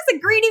Dance. That's a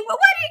Greedy. What?"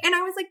 And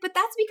I was like, but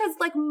that's because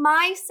like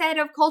my set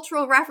of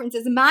cultural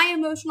references, my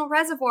emotional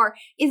reservoir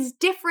is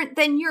different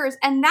than yours.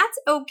 And that's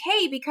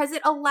okay because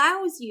it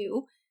provides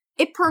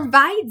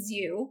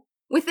you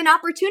with an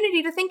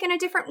opportunity to think in a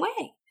different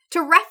way,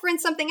 to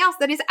reference something else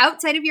that is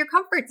outside of your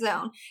comfort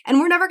zone. And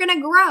we're never going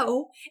to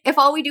grow if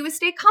all we do is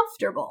stay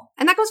comfortable.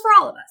 And that goes for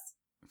all of us.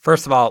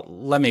 First of all,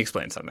 let me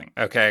explain something,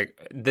 okay?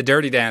 The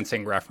Dirty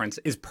Dancing reference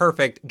is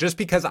perfect just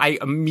because I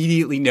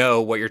immediately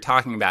know what you're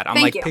talking about.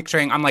 I'm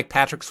picturing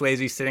Patrick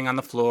Swayze sitting on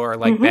the floor,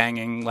 like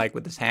banging like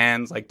with his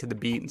hands like to the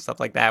beat and stuff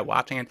like that,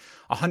 watching it.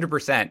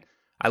 100%.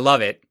 I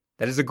love it.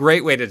 That is a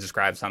great way to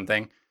describe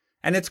something.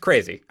 And it's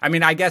crazy. I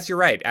mean, I guess you're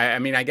right. I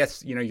mean, I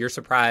guess, you're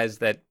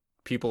surprised that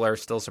people are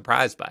still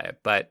surprised by it.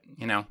 But,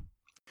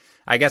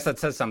 I guess that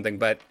says something.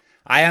 But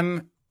I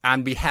am,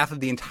 on behalf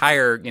of the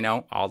entire,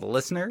 all the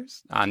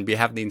listeners, on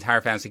behalf of the entire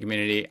fantasy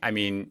community, I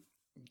mean,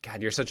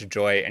 God, you're such a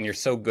joy and you're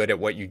so good at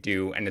what you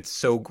do. And it's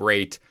so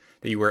great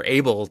that you were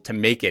able to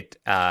make it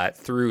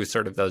through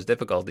sort of those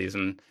difficulties.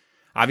 And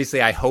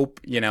obviously, I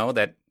hope,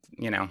 that,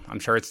 I'm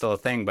sure it's still a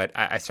thing, but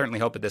I certainly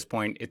hope at this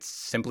point it's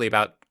simply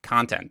about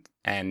content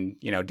and,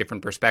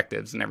 different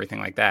perspectives and everything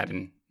like that,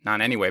 and not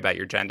in any way about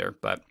your gender.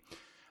 But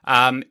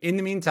in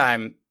the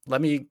meantime,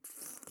 let me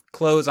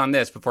close on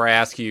this before I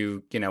ask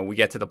you, we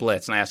get to the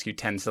blitz and I ask you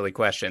 10 silly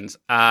questions.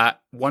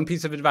 One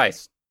piece of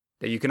advice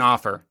that you can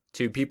offer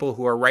to people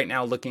who are right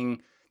now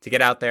looking to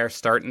get out there,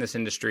 start in this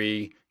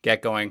industry,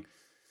 get going.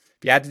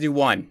 If you had to do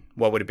one,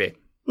 what would it be?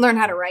 Learn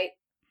how to write.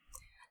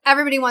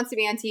 Everybody wants to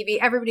be on TV.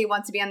 Everybody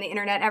wants to be on the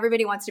internet.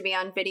 Everybody wants to be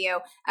on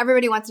video.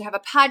 Everybody wants to have a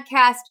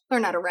podcast.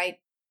 Learn how to write.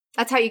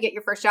 That's how you get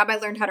your first job. I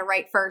learned how to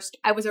write first.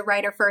 I was a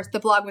writer first. The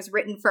blog was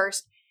written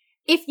first.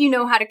 If you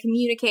know how to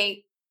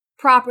communicate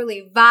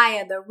properly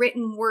via the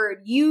written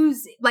word,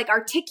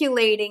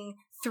 articulating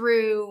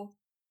through,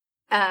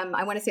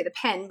 I want to say the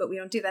pen, but we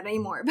don't do that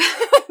anymore.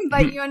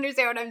 But you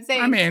understand what I'm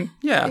saying. I mean,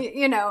 yeah.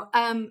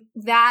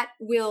 That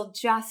will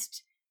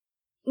just,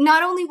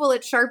 not only will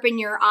it sharpen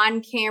your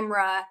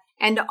on-camera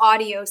and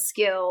audio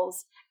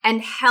skills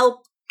and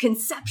help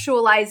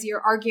conceptualize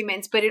your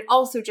arguments, but it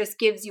also just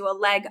gives you a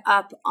leg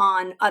up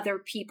on other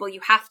people.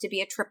 You have to be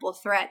a triple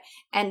threat.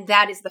 And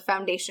that is the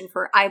foundation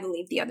for, I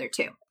believe, the other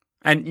two.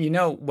 And you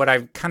know what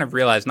I've kind of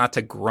realized, not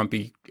to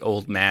grumpy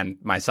old man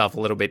myself a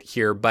little bit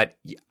here, but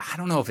I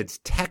don't know if it's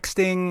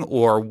texting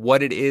or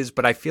what it is,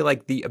 but I feel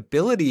like the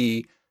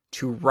ability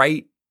to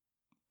write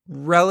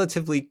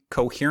relatively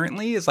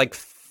coherently is like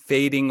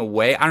fading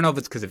away. I don't know if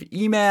it's because of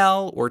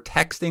email or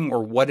texting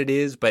or what it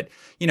is, but,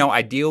 you know,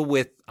 I deal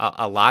with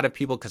a lot of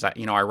people because, I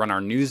run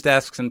our news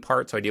desks in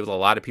part. So I deal with a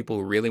lot of people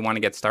who really want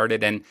to get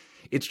started. And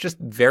it's just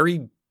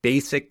very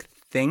basic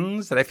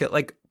things that I feel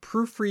like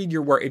proofread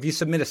your work. If you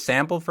submit a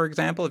sample, for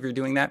example, if you're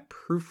doing that,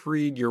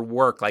 proofread your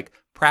work, like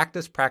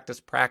practice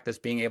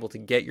being able to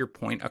get your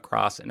point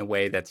across in a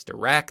way that's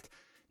direct,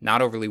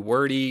 not overly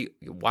wordy,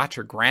 watch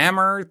your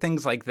grammar,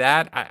 things like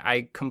that.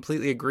 I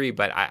completely agree,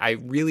 but I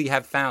really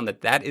have found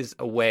that is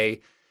a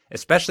way,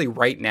 especially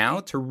right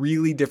now, to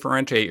really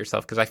differentiate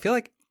yourself. Because I feel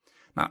like,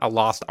 not a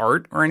lost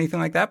art or anything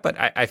like that, but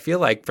I feel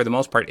like for the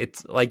most part,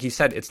 it's like you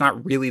said, it's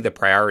not really the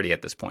priority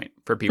at this point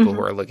for people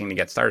who are looking to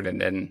get started,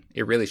 and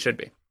it really should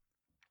be.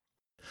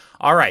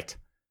 All right,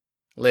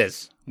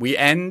 Liz, we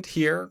end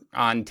here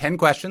on 10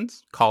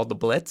 questions called the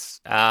Blitz.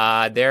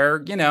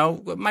 They're,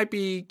 might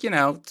be,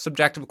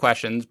 subjective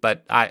questions,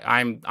 but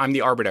I'm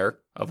the arbiter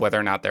of whether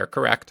or not they're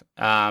correct.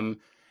 And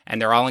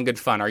they're all in good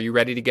fun. Are you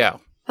ready to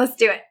go? Let's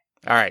do it.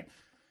 All right.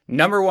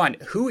 Number 1,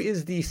 who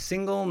is the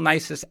single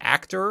nicest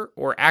actor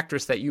or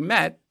actress that you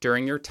met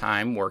during your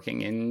time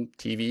working in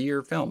TV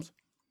or films?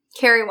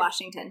 Kerry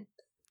Washington.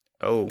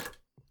 Oh,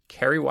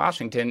 Kerry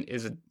Washington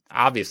is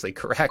obviously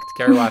correct.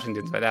 Kerry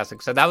Washington's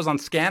fantastic. So that was on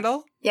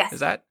Scandal? Yes.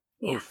 Is that?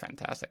 Yeah. Oh,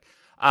 fantastic.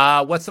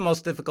 What's the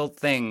most difficult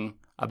thing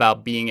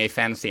about being a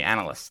fantasy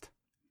analyst?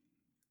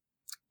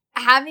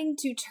 Having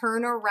to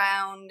turn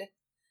around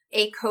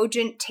a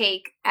cogent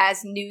take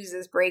as news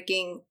is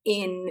breaking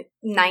in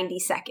 90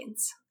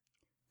 seconds.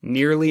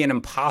 Nearly an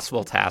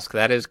impossible task.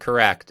 That is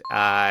correct.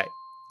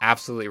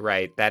 Absolutely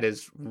right. That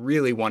is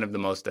really one of the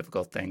most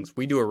difficult things.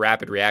 We do a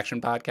rapid reaction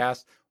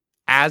podcast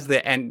as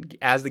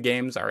the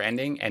games are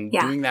ending, and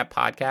doing that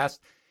podcast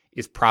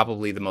is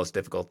probably the most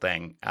difficult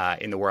thing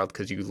in the world,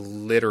 because you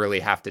literally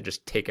have to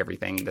just take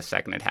everything the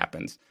second it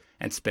happens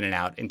and spin it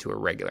out into a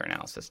regular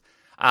analysis.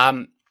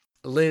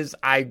 Liz,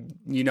 I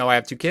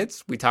have 2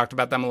 kids. We talked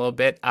about them a little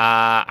bit.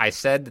 I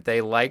said that they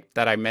liked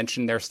that I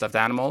mentioned their stuffed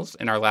animals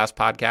in our last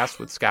podcast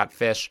with Scott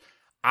Fish.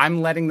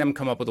 I'm letting them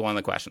come up with one of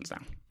the questions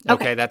now.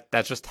 Okay.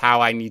 That's just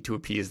how I need to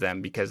appease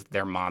them because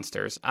they're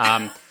monsters.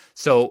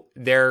 So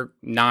they're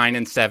 9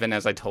 and 7,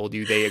 as I told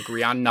you. They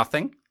agree on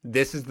nothing.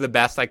 This is the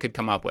best I could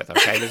come up with,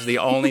 okay? This is the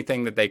only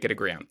thing that they could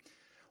agree on.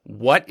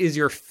 What is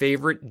your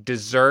favorite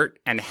dessert,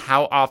 and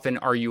how often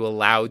are you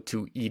allowed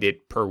to eat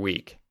it per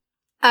week?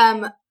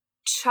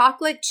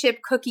 Chocolate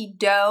chip cookie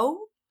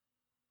dough,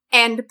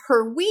 and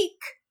per week,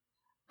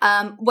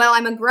 well,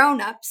 I'm a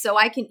grown-up, so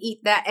I can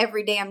eat that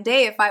every damn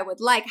day if I would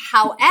like.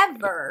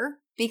 However,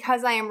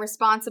 because I am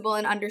responsible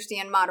and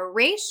understand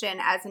moderation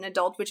as an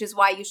adult, which is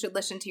why you should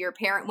listen to your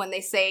parent when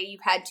they say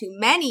you've had too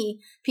many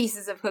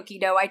pieces of cookie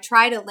dough, I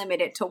try to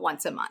limit it to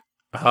once a month.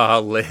 Oh,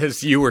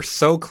 Liz, you were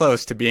so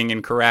close to being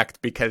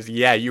incorrect because,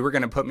 you were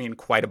going to put me in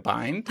quite a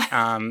bind.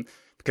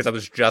 Because I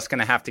was just going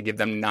to have to give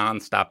them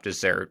nonstop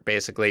dessert,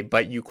 basically.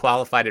 But you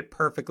qualified it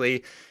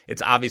perfectly.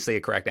 It's obviously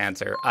a correct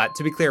answer.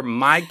 To be clear,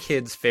 my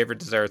kids' favorite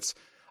desserts,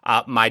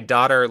 my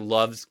daughter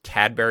loves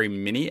Cadbury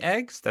mini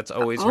eggs. That's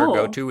always her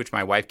go-to, which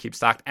my wife keeps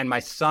stocked. And my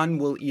son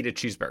will eat a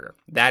cheeseburger.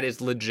 That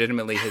is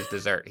legitimately his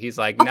dessert. He's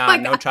like,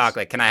 no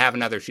chocolate. Can I have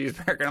another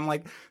cheeseburger? And I'm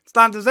like, it's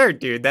not dessert,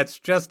 dude. That's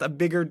just a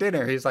bigger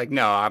dinner. He's like,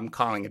 no, I'm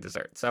calling it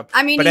dessert. So,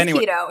 he's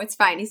keto. It's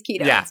fine. He's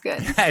keto. Yeah, it's good.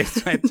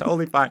 it's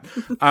totally fine.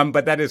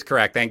 But that is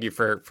correct. Thank you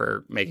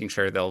for making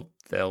sure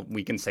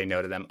we can say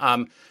no to them.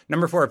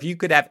 Number 4, if you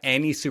could have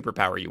any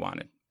superpower you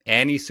wanted,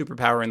 any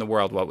superpower in the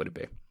world, what would it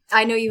be?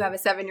 I know you have a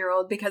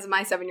 7-year-old because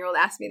my 7-year-old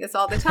asks me this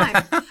all the time.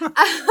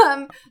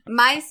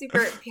 My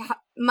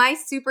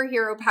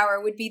superhero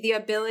power would be the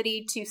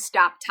ability to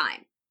stop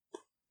time.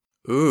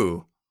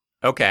 Ooh,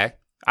 okay.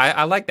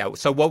 I like that.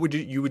 So what would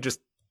you would just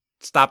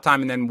stop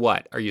time and then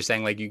what? Are you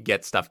saying like you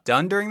get stuff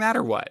done during that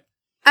or what?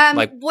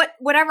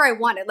 Whatever I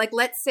wanted. Like,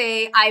 let's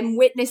say I'm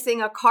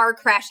witnessing a car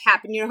crash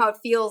happen. You know how it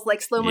feels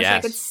like slow motion?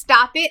 Yes. I could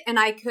stop it and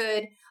I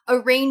could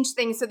arrange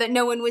things so that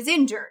no one was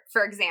injured,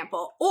 for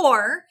example.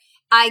 Or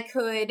I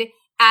could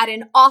at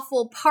an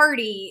awful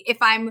party, if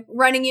I'm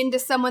running into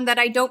someone that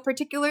I don't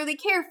particularly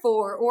care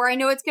for, or I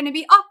know it's going to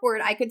be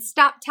awkward, I could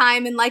stop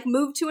time and like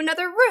move to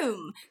another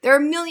room. There are a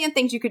million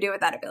things you could do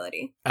with that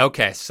ability.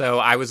 Okay, so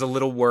I was a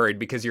little worried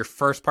because your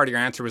first part of your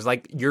answer was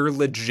like, you're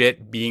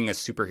legit being a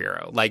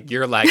superhero. Like,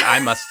 you're like, I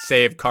must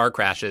save car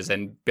crashes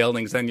and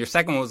buildings. And your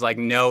second one was like,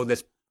 no,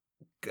 this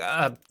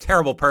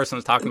terrible person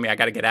was talking to me. I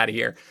got to get out of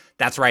here.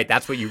 That's right.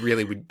 That's what you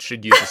really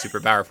should use a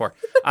superpower for.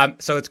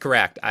 So it's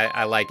correct.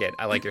 I like it.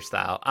 I like your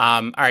style.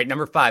 All right.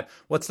 Number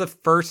 5. What's the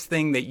first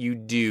thing that you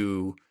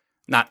do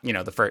not,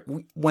 the first,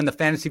 when the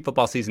fantasy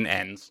football season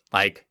ends,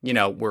 like,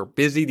 we're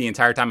busy the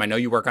entire time. I know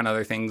you work on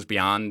other things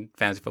beyond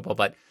fantasy football,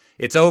 but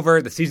it's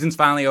over. The season's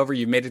finally over.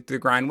 You've made it through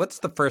the grind. What's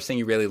the first thing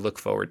you really look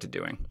forward to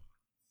doing?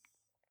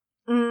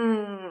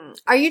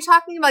 Are you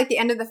talking about like the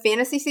end of the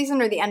fantasy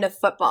season or the end of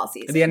football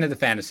season? The end of the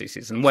fantasy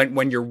season.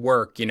 When your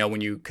work,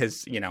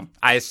 because,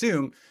 I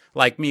assume,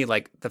 like me,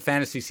 like the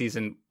fantasy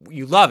season,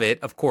 you love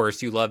it. Of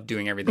course, you love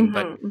doing everything.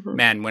 But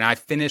man, when I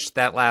finished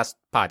that last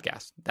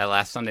podcast, that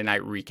last Sunday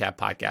night recap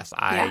podcast,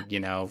 I,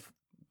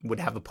 would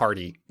have a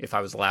party if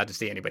I was allowed to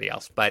see anybody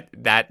else. But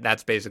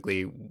that's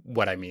basically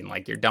what I mean.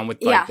 Like you're done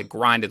with like the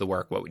grind of the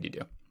work. What would you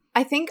do?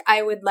 I think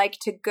I would like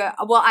to go.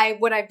 Well,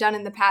 what I've done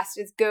in the past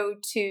is go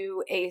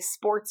to a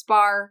sports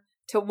bar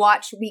to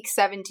watch Week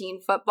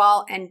 17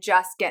 football and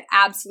just get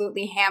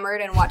absolutely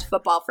hammered and watch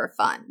football for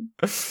fun.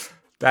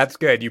 That's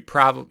good. You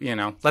probably,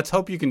 let's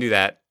hope you can do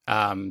that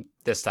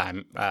this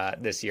time,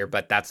 this year.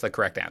 But that's the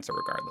correct answer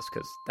regardless,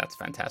 because that's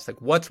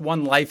fantastic. What's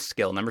one life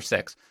skill, number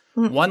 6?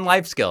 One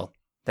life skill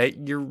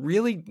that you're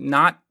really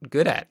not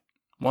good at.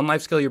 One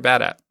life skill you're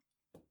bad at.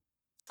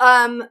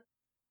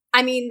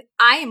 I mean,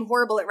 I am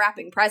horrible at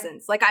wrapping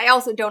presents. Like, I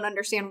also don't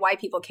understand why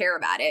people care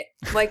about it.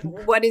 Like,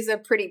 what is a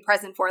pretty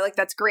present for? Like,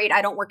 that's great.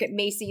 I don't work at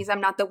Macy's. I'm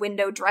not the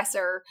window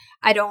dresser.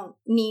 I don't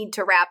need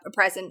to wrap a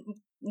present.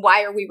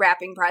 Why are we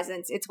wrapping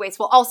presents? It's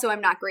wasteful. Also, I'm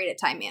not great at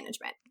time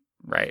management.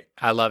 Right.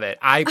 I love it.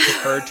 I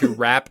prefer to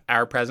wrap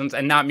our presents,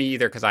 and not me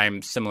either, because I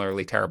am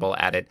similarly terrible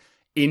at it,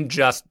 in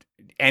just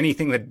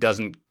anything that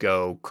doesn't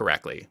go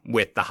correctly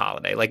with the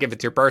holiday. Like if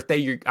it's your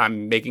birthday,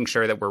 I'm making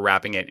sure that we're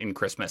wrapping it in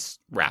Christmas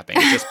wrapping,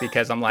 just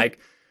because I'm like,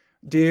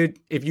 dude,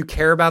 if you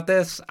care about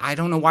this, I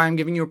don't know why I'm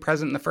giving you a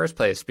present in the first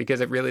place,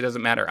 because it really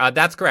doesn't matter.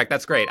 That's correct.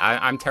 That's great.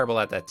 I'm terrible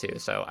at that too.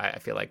 So I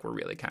feel like we're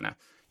really kind of,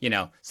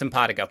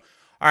 simpatico.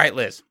 All right,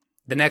 Liz,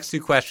 the next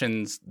 2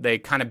 questions, they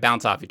kind of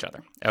bounce off each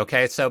other.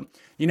 Okay. So,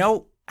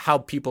 how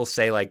people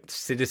say like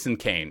Citizen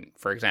Kane,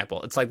 for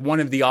example, it's like one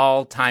of the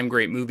all-time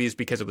great movies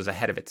because it was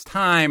ahead of its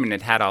time and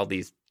it had all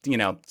these,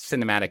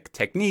 cinematic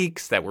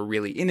techniques that were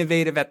really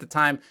innovative at the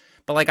time.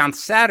 But like on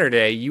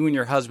Saturday, you and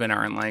your husband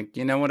aren't like,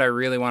 you know what I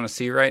really want to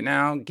see right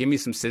now? Give me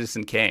some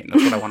Citizen Kane.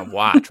 That's what I want to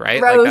watch,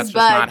 right? Like that's just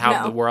not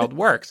how the world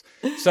works.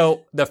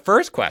 So the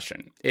first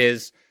question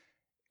is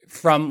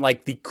from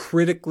like the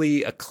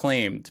critically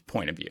acclaimed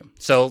point of view.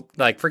 So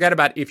like forget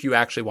about if you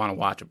actually want to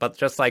watch it, but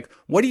just like,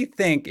 what do you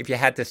think if you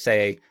had to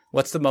say,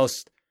 what's the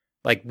most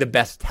like the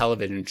best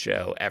television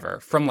show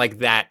ever from like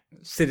that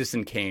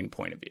Citizen Kane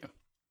point of view?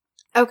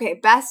 Okay,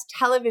 best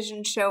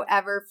television show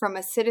ever from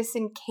a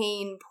Citizen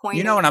Kane point of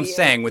view. You know what I'm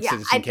saying with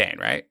Citizen Kane,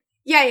 right?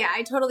 Yeah,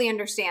 I totally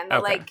understand.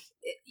 Okay. Like,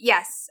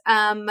 yes.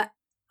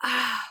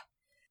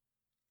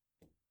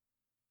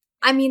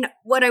 I mean,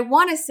 what I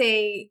want to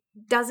say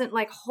doesn't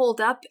like hold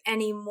up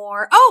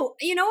anymore. Oh,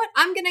 you know what?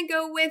 I'm going to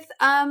go with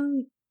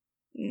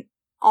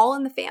All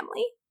in the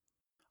Family.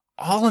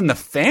 All in the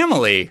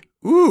Family?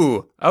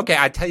 Ooh. Okay,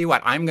 I tell you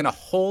what. I'm going to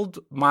hold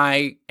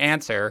my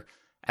answer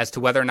as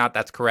to whether or not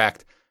that's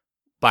correct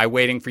by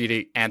waiting for you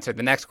to answer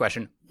the next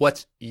question.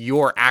 What's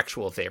your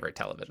actual favorite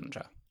television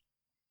show?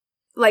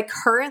 Like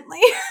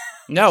currently?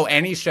 No,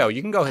 any show.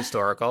 You can go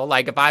historical.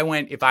 Like if I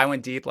went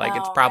deep, like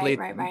it's probably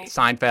right.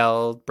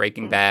 Seinfeld,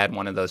 Breaking Bad,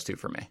 one of those 2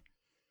 for me.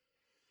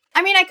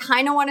 I mean, I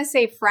kind of want to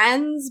say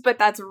Friends, but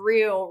that's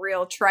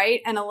real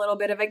trite and a little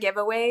bit of a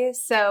giveaway.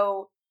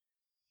 So,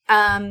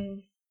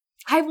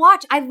 I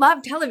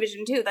love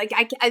television too. Like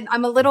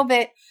I'm a little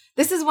bit,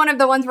 this is one of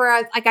the ones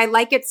where I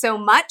like it so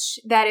much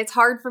that it's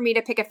hard for me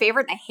to pick a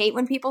favorite. And I hate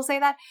when people say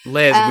that.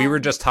 Liz, we were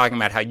just talking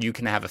about how you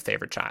can have a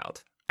favorite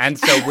child. And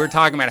so we're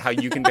talking about how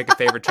you can pick a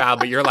favorite child,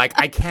 but you're like,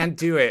 I can't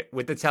do it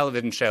with the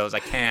television shows.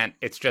 I can't.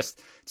 It's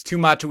too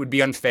much. It would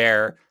be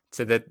unfair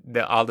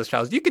to all the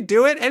shows. You could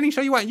do it any show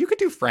you want. You could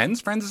do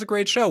Friends. Friends is a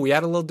great show. We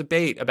had a little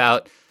debate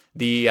about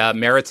the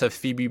merits of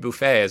Phoebe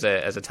Buffay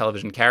as a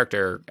television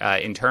character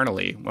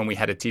internally when we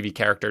had a TV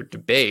character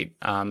debate.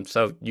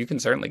 So you can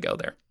certainly go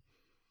there.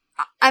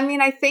 I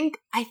mean, I think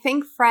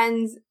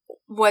Friends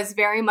was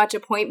very much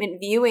appointment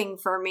viewing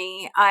for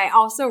me. I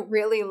also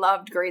really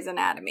loved Grey's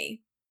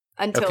Anatomy.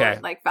 Until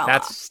it fell off.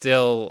 That's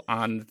still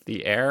on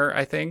the air,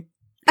 I think.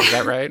 Is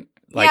that right?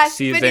 Like yes,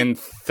 season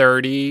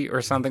 30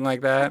 or something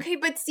like that? Okay,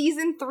 but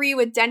season 3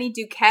 with Denny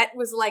Duquette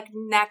was like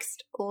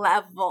next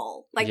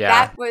level. Like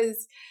that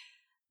was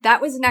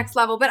next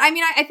level. But I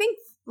mean, I think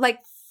like,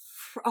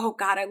 oh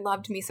God, I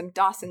loved me some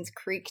Dawson's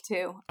Creek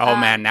too. Oh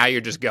man, now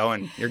you're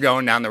going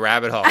down the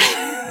rabbit hole.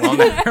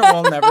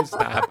 We'll never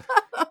stop.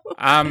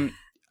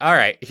 All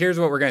right, here's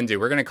what we're going to do.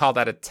 We're going to call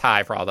that a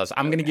tie for all those.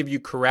 I'm going to give you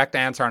correct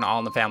answer on All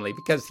in the Family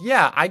because,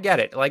 yeah, I get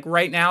it. Like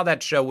right now,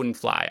 that show wouldn't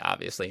fly,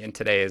 obviously, in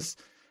today's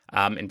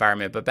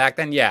environment. But back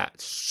then, yeah,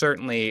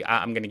 certainly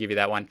I'm going to give you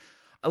that one.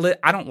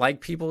 I don't like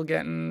people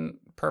getting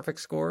perfect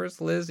scores,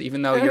 Liz,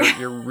 even though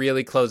you're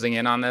really closing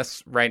in on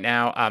this right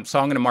now. So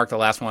I'm going to mark the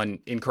last one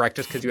incorrect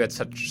just because you had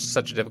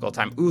such a difficult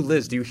time. Ooh,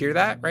 Liz, do you hear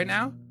that right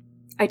now?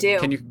 I do.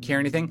 Can you hear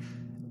anything?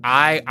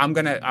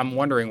 I'm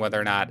wondering whether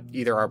or not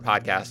either our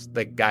podcast,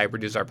 the guy who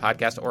produced our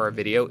podcast, or our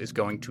video is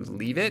going to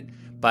leave it.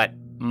 But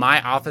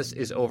my office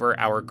is over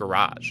our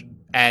garage.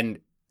 And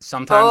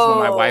sometimes when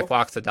my wife Oh.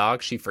 walks the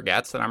dog, she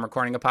forgets that I'm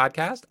recording a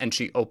podcast and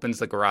she opens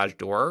the garage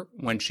door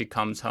when she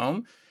comes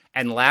home.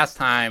 And last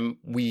time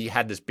we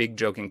had this big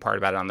joking part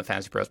about it on the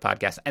Fantasy Pros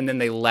podcast, and then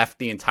they left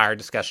the entire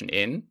discussion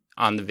in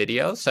on the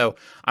video. So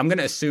I'm going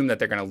to assume that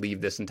they're going to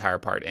leave this entire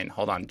part in.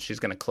 Hold on. She's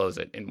going to close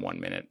it in 1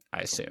 minute, I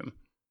assume.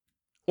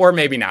 Or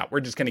maybe not. We're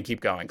just going to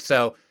keep going.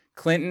 So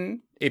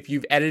Clinton, if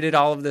you've edited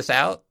all of this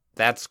out,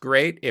 that's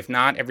great. If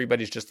not,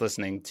 everybody's just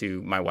listening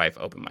to my wife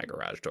open my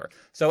garage door.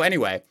 So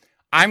anyway,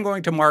 I'm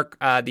going to mark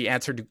the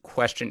answer to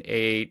question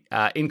 8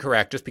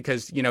 incorrect just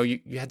because, you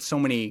had so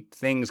many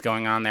things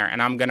going on there.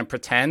 And I'm going to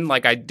pretend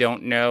like I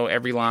don't know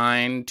every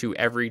line to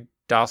every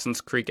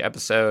Dawson's Creek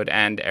episode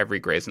and every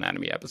Grey's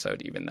Anatomy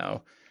episode, even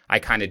though I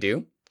kind of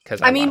do.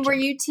 I mean, were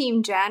you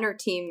Team Jen or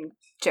Team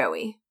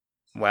Joey?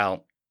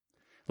 Well,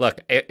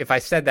 look, if I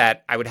said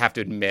that, I would have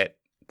to admit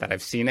that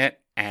I've seen it.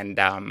 And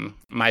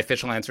my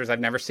official answer is I've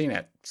never seen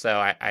it. So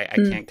I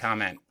can't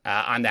comment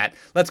on that.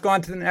 Let's go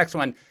on to the next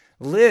one.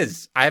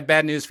 Liz, I have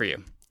bad news for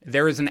you.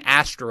 There is an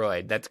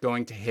asteroid that's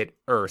going to hit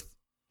Earth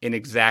in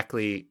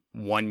exactly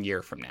 1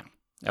 year from now.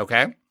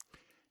 Okay?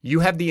 You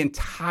have the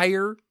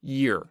entire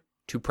year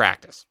to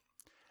practice.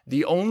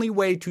 The only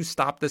way to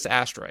stop this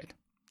asteroid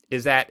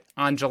is that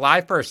on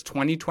July 1st,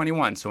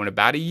 2021, so in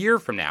about a year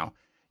from now,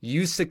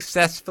 you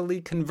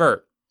successfully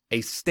convert a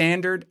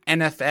standard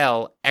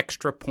NFL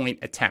extra point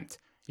attempt.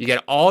 You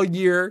get all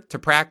year to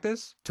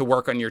practice, to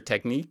work on your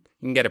technique.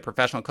 You can get a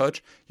professional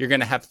coach. You're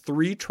going to have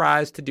 3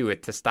 tries to do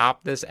it to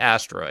stop this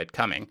asteroid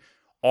coming.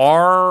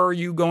 Are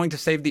you going to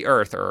save the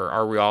Earth, or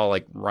are we all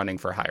running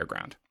for higher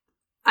ground?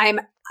 I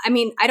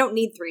don't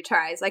need 3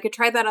 tries. I could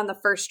try that on the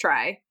first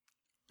try.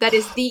 That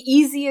is the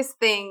easiest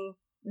thing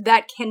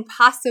that can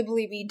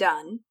possibly be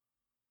done.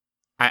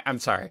 I'm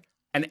sorry.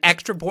 An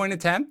extra point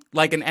attempt?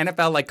 Like an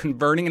NFL,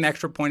 converting an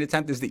extra point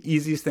attempt is the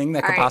easiest thing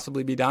that could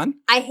possibly be done?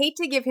 I hate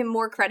to give him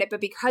more credit, but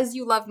because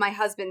you love my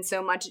husband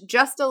so much,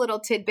 just a little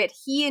tidbit.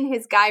 He and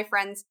his guy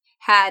friends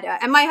had,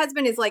 and my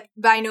husband is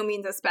by no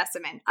means a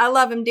specimen. I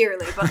love him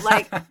dearly, but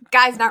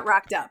guy's not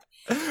rocked up.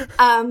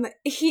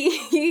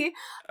 He's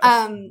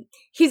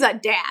a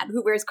dad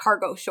who wears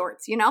cargo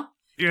shorts, Yeah,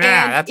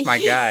 and that's my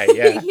guy.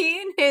 Yeah.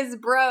 He and his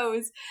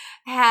bros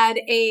had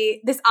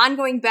this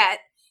ongoing bet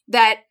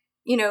that,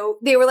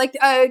 they were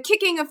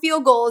kicking a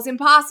field goal is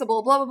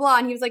impossible, blah, blah, blah.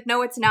 And he was like,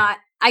 no, it's not.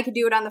 I could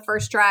do it on the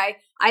first try.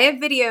 I have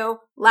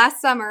video.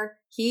 Last summer,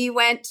 he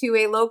went to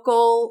a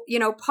local,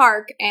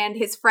 park, and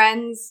his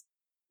friends,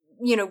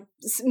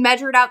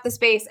 measured out the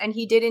space, and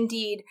he did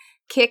indeed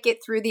kick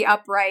it through the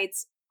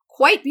uprights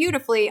quite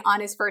beautifully on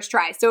his first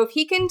try. So if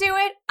he can do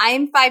it, I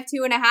am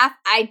 5'2.5".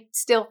 I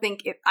still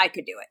think I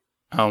could do it.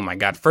 Oh my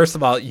God. First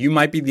of all, you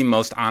might be the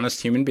most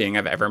honest human being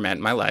I've ever met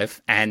in my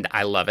life, and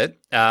I love it.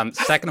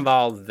 Second of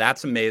all,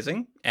 that's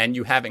amazing, and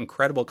you have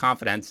incredible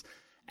confidence,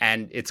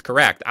 and it's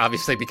correct,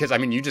 obviously, because,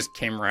 you just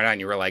came right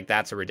on. You were like,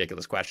 that's a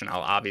ridiculous question.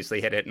 I'll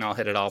obviously hit it, and I'll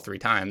hit it all 3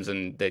 times,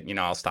 and that,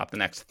 I'll stop the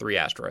next 3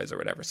 asteroids or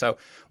whatever. So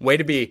way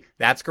to be.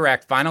 That's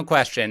correct. Final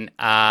question.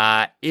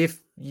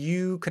 If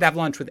you could have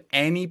lunch with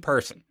any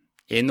person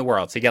in the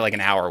world, so you get an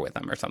hour with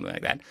them or something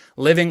like that,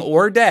 living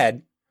or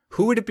dead,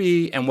 who would it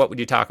be, and what would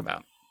you talk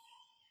about?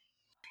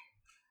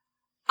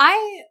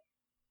 I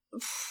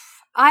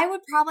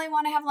would probably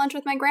want to have lunch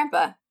with my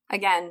grandpa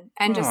again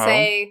and just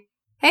say,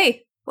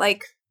 hey,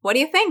 what do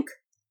you think?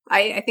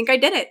 I think I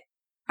did it.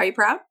 Are you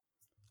proud?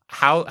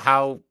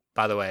 How,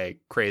 by the way,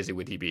 crazy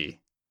would he be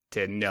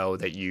to know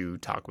that you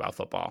talk about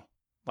football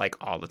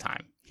all the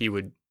time? He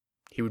would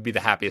be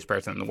the happiest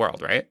person in the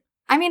world, right?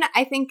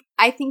 I think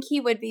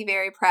he would be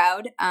very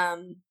proud.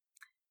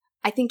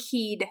 I think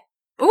he'd.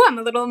 Oh, I'm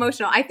a little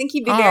emotional. I think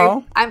he'd be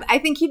I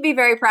think he'd be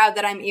very proud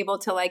that I'm able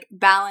to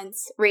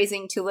balance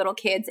raising 2 little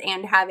kids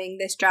and having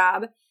this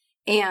job,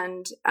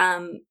 and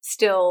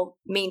still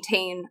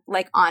maintain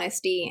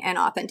honesty and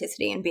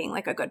authenticity and being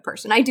a good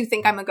person. I do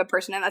think I'm a good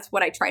person, and that's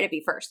what I try to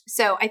be first.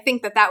 So I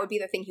think that would be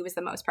the thing he was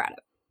the most proud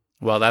of.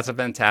 Well, that's a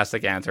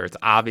fantastic answer. It's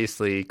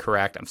obviously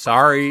correct. I'm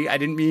sorry. I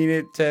didn't mean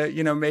it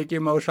to, make you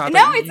emotional.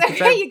 No, it's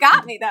okay. You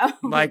got me, though.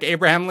 Like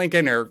Abraham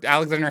Lincoln or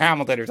Alexander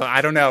Hamilton or something.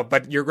 I don't know.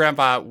 But your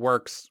grandpa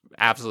works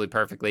absolutely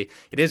perfectly.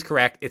 It is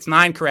correct. It's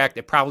 9 correct.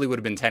 It probably would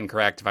have been 10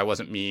 correct if I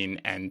wasn't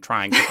mean and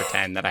trying to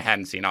pretend that I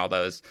hadn't seen all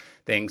those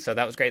things. So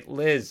that was great.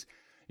 Liz,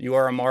 you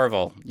are a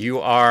marvel. You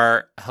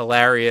are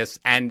hilarious.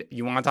 And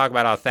you want to talk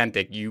about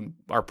authentic. You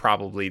are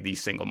probably the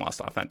single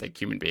most authentic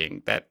human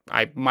being that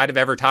I might have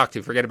ever talked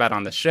to. Forget about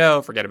on the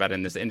show. Forget about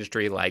in this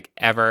industry,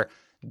 ever.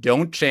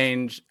 Don't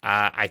change.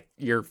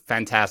 You're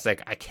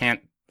fantastic. I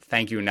can't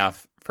thank you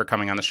enough for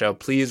coming on the show.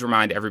 Please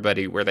remind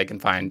everybody where they can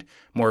find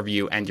more of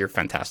you and your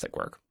fantastic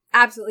work.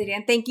 Absolutely,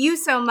 Dan. Thank you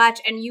so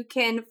much. And you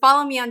can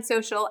follow me on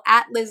social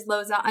at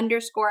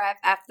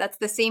 @LizLoza_FF. That's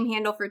the same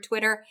handle for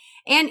Twitter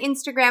and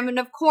Instagram. And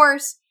of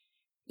course,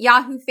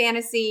 Yahoo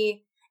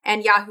Fantasy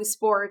and Yahoo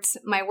Sports.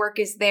 My work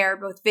is there,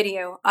 both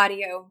video,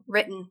 audio,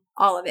 written,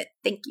 all of it.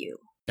 Thank you.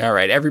 All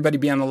right. Everybody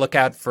be on the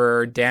lookout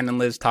for Dan and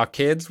Liz Talk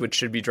Kids, which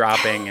should be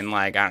dropping in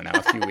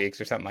a few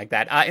weeks or something like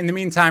that. In the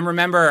meantime,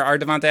 remember, our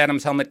Devonta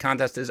Adams helmet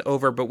contest is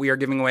over, but we are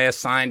giving away a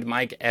signed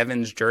Mike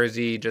Evans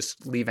jersey.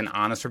 Just leave an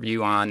honest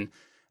review on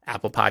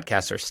Apple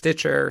Podcasts or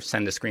Stitcher.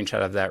 Send a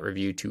screenshot of that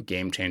review to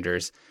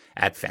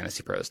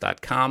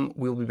gamechangers@fantasypros.com.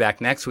 We'll be back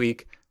next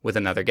week with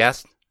another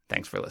guest.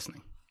 Thanks for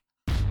listening.